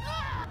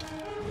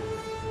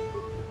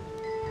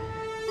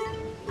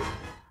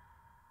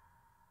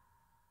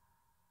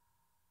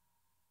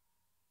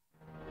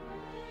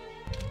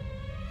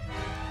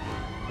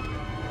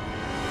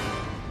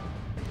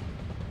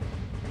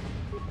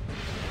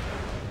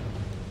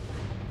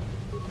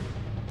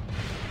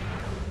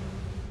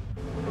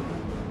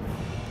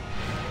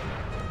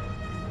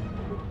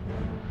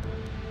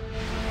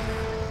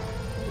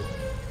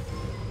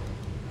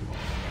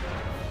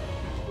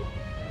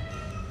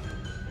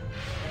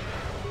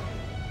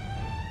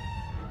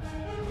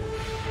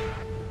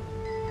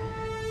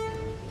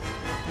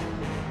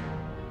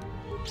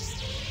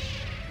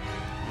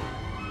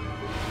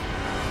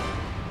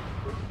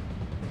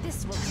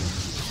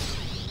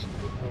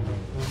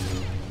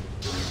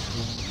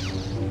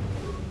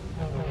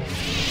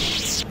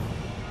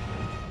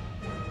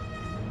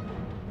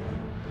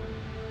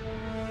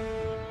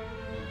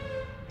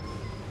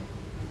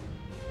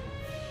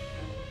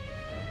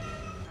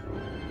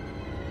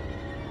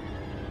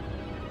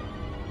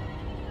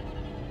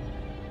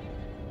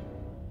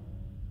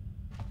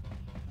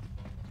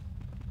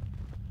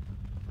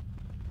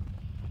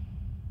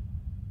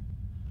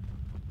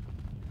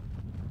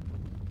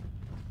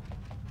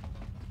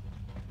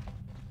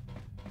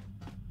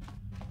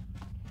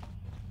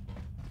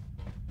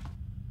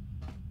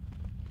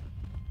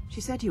 She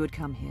said you would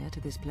come here,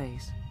 to this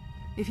place.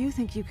 If you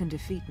think you can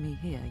defeat me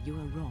here, you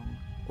are wrong.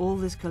 All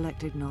this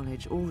collected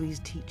knowledge, all these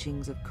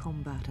teachings of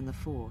combat and the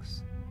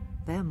Force,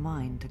 they're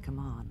mine to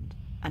command.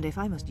 And if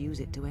I must use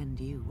it to end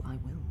you, I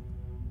will.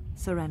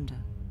 Surrender.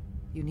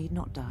 You need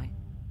not die.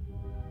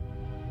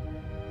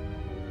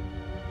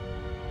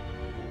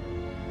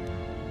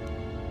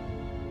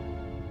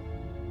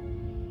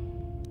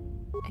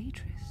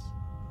 Atris.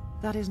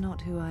 That is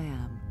not who I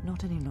am,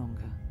 not any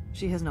longer.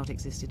 She has not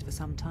existed for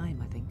some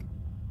time, I think.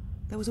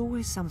 There was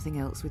always something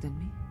else within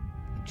me.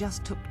 It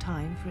just took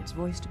time for its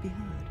voice to be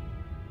heard.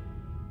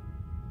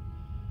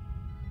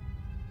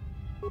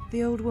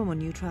 The old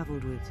woman you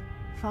traveled with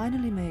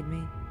finally made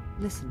me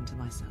listen to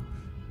myself,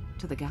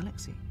 to the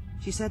galaxy.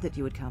 She said that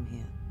you would come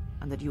here,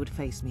 and that you would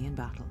face me in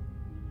battle.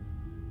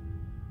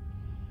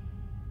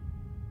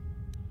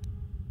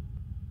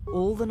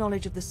 All the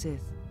knowledge of the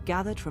Sith,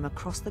 gathered from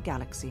across the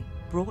galaxy,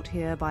 brought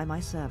here by my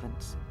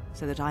servants,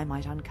 so that I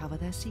might uncover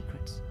their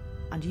secrets,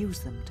 and use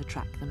them to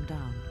track them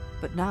down.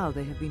 But now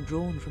they have been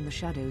drawn from the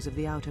shadows of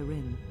the Outer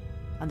Rim,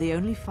 and the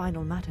only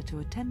final matter to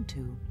attend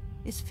to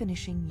is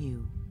finishing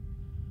you.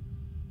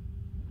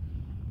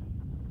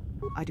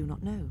 I do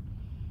not know,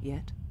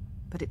 yet,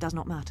 but it does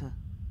not matter.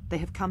 They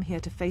have come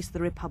here to face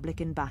the Republic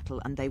in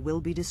battle, and they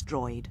will be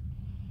destroyed.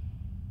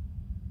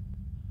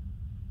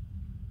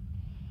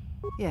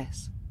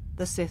 Yes,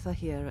 the Sith are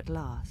here at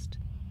last.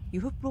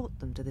 You have brought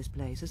them to this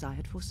place as I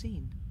had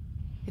foreseen.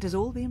 It has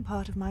all been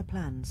part of my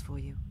plans for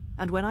you.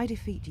 And when I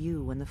defeat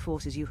you and the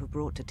forces you have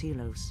brought to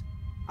Telos,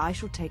 I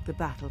shall take the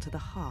battle to the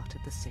heart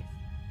of the Sith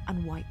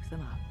and wipe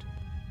them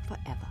out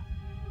forever.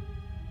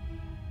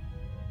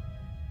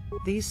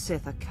 These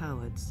Sith are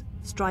cowards,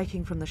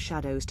 striking from the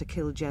shadows to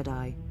kill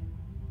Jedi.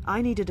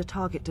 I needed a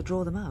target to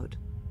draw them out,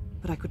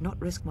 but I could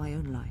not risk my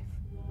own life,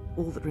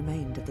 all that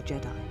remained of the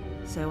Jedi.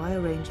 So I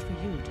arranged for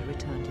you to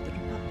return to the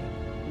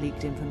Republic,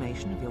 leaked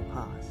information of your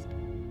past,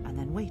 and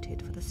then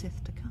waited for the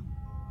Sith to come.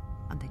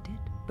 And they did.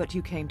 But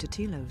you came to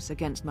Telos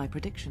against my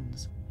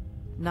predictions.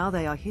 Now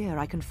they are here,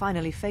 I can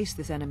finally face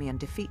this enemy and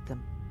defeat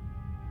them.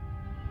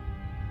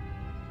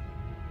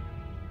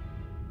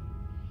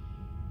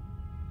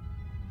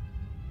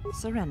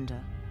 Surrender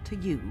to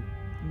you,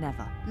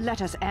 never.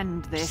 Let us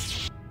end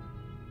this.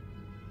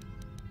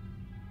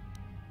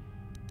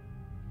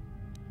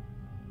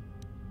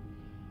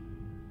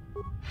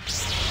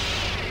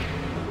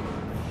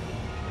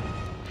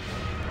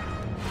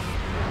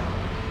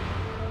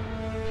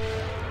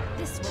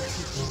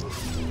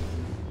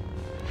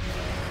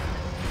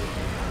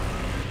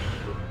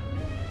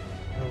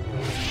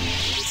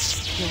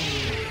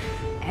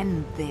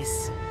 End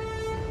this.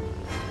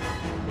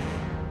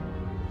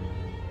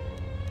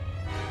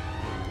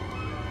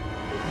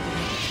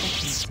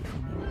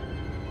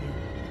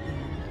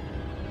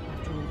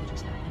 After all that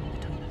has happened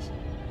between us.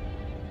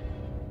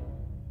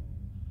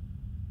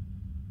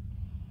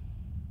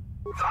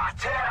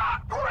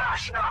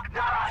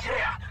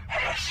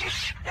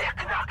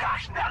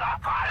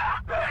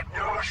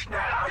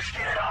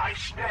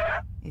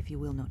 If you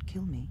will not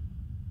kill me,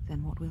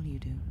 then what will you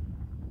do?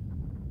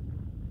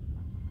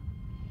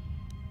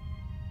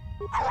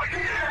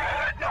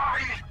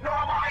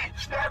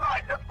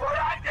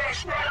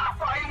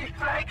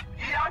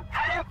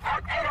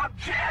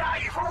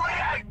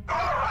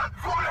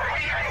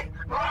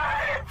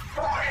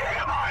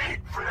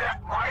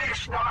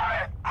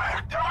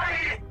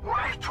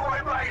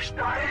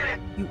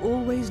 You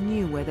always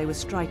knew where they were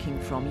striking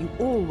from. You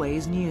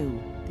always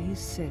knew. These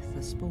Sith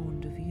are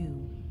spawned of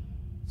you.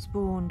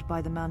 Spawned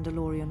by the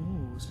Mandalorian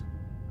Wars.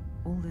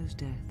 All those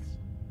deaths.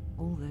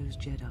 All those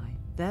Jedi.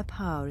 Their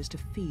power is to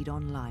feed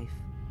on life,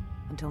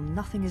 until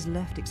nothing is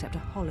left except a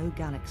hollow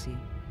galaxy,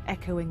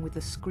 echoing with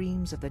the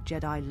screams of the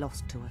Jedi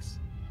lost to us.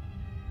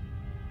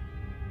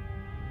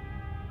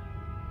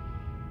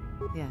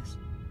 Yes,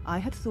 I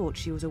had thought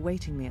she was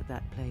awaiting me at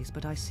that place,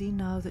 but I see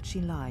now that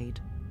she lied.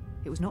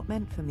 It was not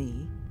meant for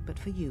me, but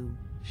for you.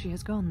 She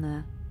has gone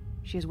there.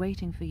 She is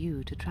waiting for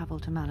you to travel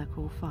to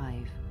Malachor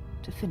 5,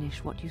 to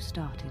finish what you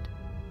started.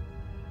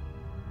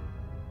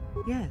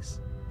 Yes,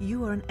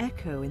 you are an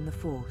echo in the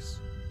Force.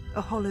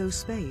 A hollow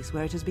space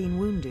where it has been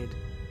wounded.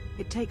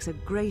 It takes a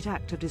great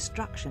act of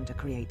destruction to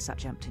create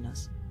such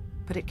emptiness.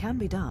 But it can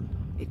be done.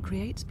 It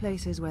creates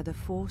places where the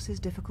Force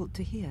is difficult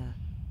to hear,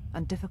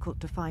 and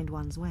difficult to find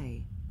one's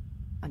way.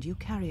 And you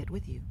carry it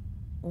with you,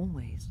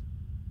 always.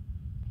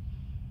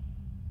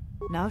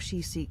 Now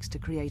she seeks to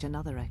create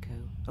another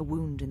echo, a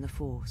wound in the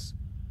Force.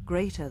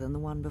 Greater than the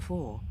one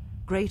before,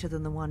 greater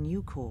than the one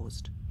you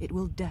caused. It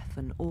will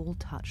deafen all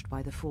touched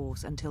by the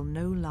Force until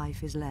no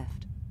life is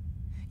left.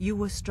 You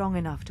were strong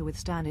enough to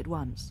withstand it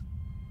once,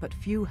 but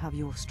few have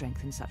your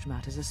strength in such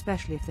matters,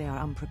 especially if they are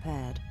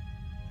unprepared.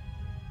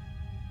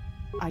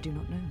 I do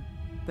not know,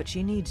 but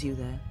she needs you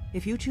there.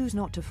 If you choose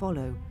not to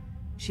follow,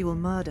 she will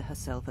murder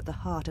herself at the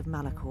heart of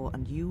Malachor,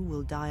 and you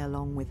will die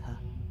along with her.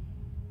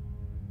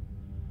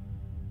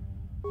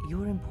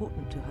 You are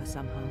important to her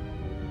somehow,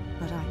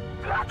 but I...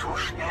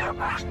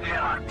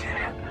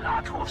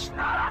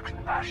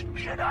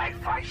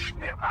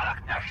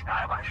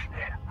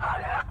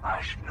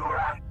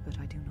 But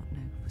I do not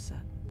know for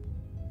certain.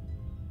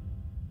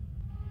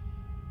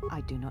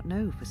 I do not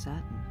know for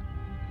certain.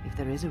 If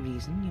there is a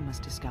reason, you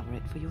must discover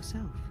it for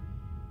yourself.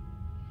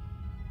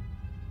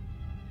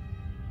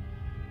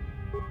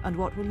 And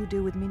what will you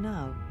do with me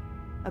now?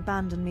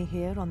 Abandon me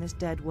here on this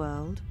dead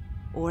world,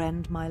 or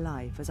end my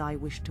life as I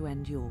wish to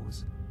end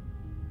yours?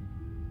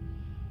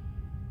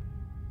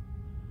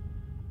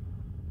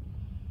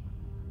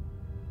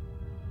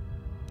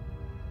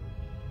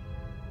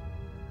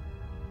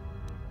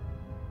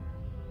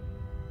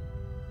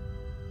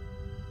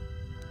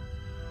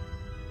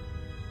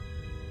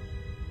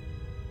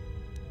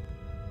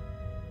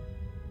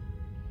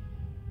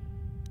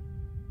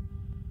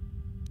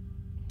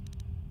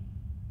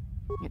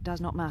 It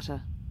does not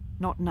matter.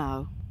 Not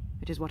now.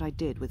 It is what I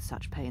did with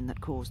such pain that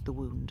caused the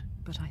wound.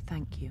 But I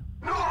thank you.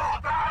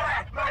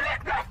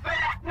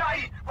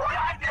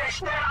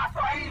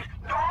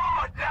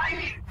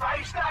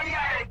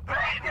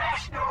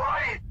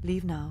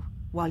 Leave now,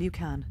 while you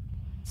can.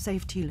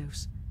 Save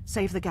Telos.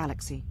 Save the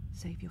galaxy.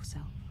 Save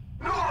yourself.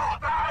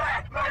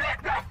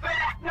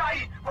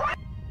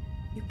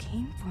 You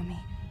came for me.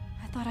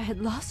 I thought I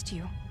had lost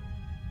you.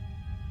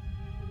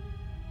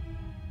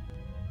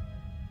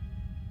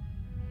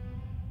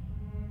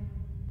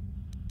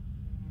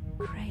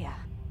 Kreia.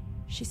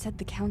 She said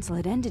the Council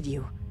had ended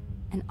you,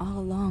 and all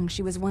along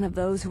she was one of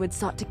those who had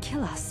sought to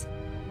kill us.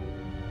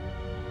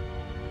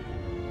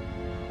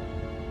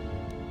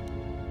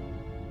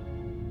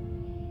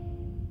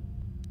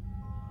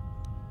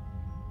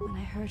 When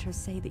I heard her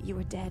say that you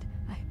were dead,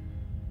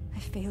 I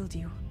failed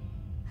you.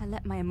 I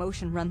let my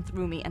emotion run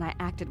through me, and I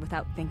acted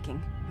without thinking.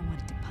 I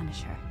wanted to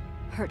punish her,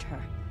 hurt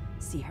her,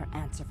 see her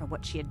answer for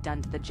what she had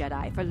done to the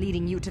Jedi, for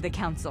leading you to the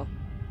Council.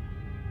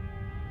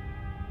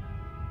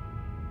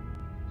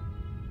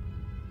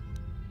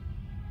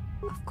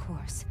 Of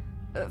course.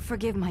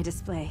 Forgive my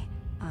display.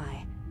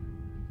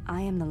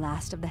 I am the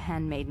last of the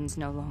Handmaidens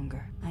no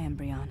longer. I am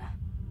Brianna,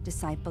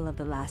 disciple of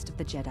the last of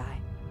the Jedi,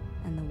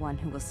 and the one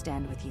who will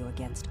stand with you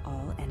against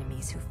all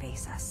enemies who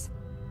face us.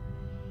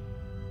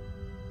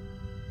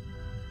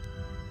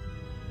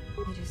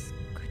 It is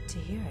good to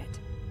hear it,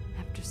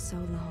 after so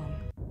long.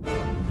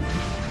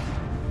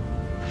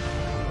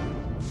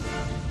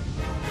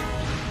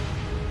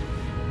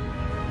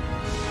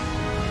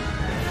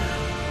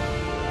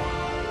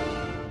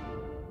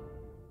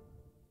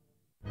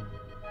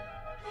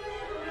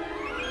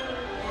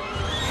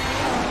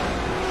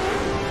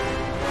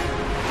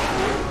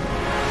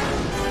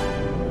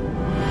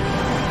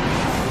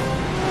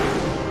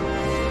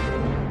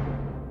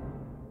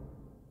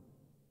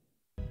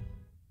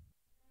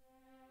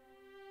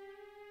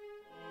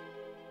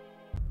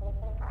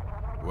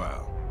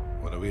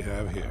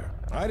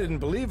 I didn't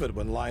believe it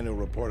when Lino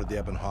reported the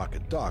Ebon-Hawk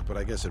at dock, but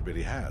I guess it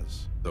really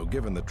has. Though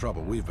given the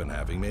trouble we've been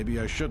having, maybe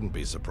I shouldn't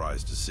be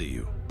surprised to see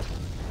you.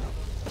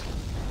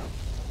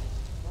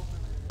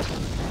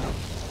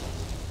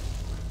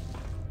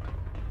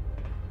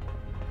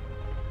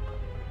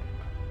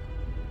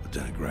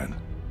 Lieutenant Grant,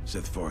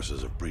 Sith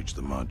forces have breached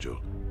the module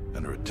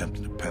and are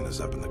attempting to pen us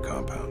up in the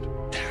compound.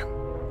 Damn!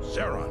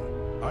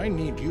 Zeron, I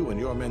need you and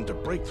your men to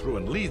break through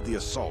and lead the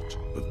assault.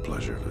 With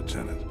pleasure,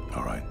 Lieutenant.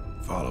 All right,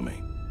 follow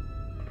me.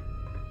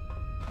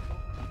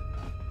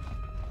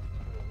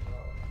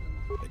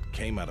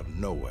 Came out of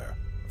nowhere.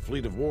 A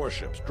fleet of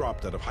warships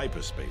dropped out of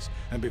hyperspace,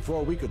 and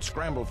before we could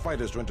scramble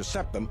fighters to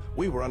intercept them,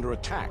 we were under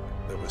attack.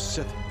 There were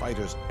Sith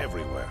fighters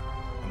everywhere,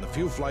 and the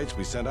few flights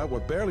we sent out were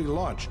barely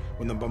launched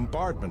when the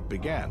bombardment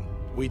began.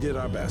 We did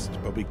our best,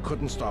 but we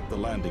couldn't stop the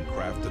landing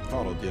craft that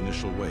followed the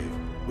initial wave.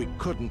 We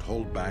couldn't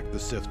hold back the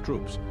Sith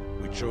troops.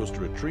 We chose to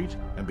retreat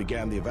and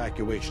began the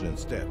evacuation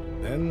instead.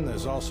 Then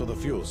there's also the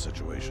fuel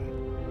situation.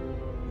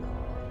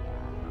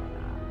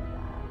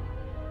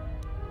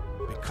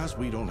 Because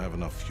we don't have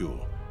enough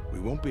fuel, we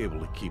won't be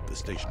able to keep the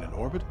station in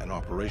orbit and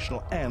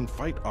operational and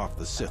fight off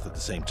the Sith at the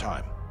same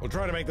time. We'll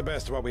try to make the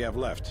best of what we have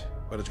left,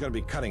 but it's going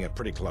to be cutting it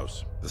pretty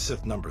close. The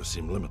Sith numbers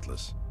seem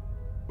limitless,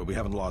 but we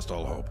haven't lost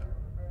all hope.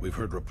 We've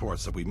heard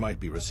reports that we might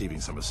be receiving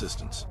some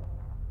assistance.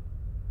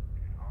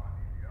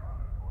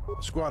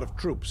 A squad of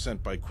troops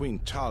sent by Queen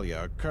Talia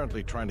are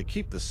currently trying to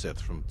keep the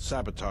Sith from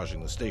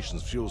sabotaging the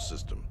station's fuel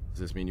system. Does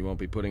this mean you won't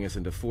be putting us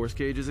into force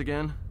cages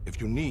again? If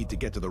you need to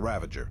get to the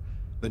Ravager,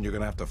 then you're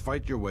gonna have to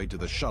fight your way to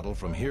the shuttle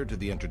from here to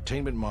the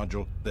entertainment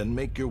module, then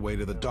make your way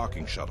to the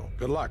docking shuttle.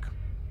 Good luck.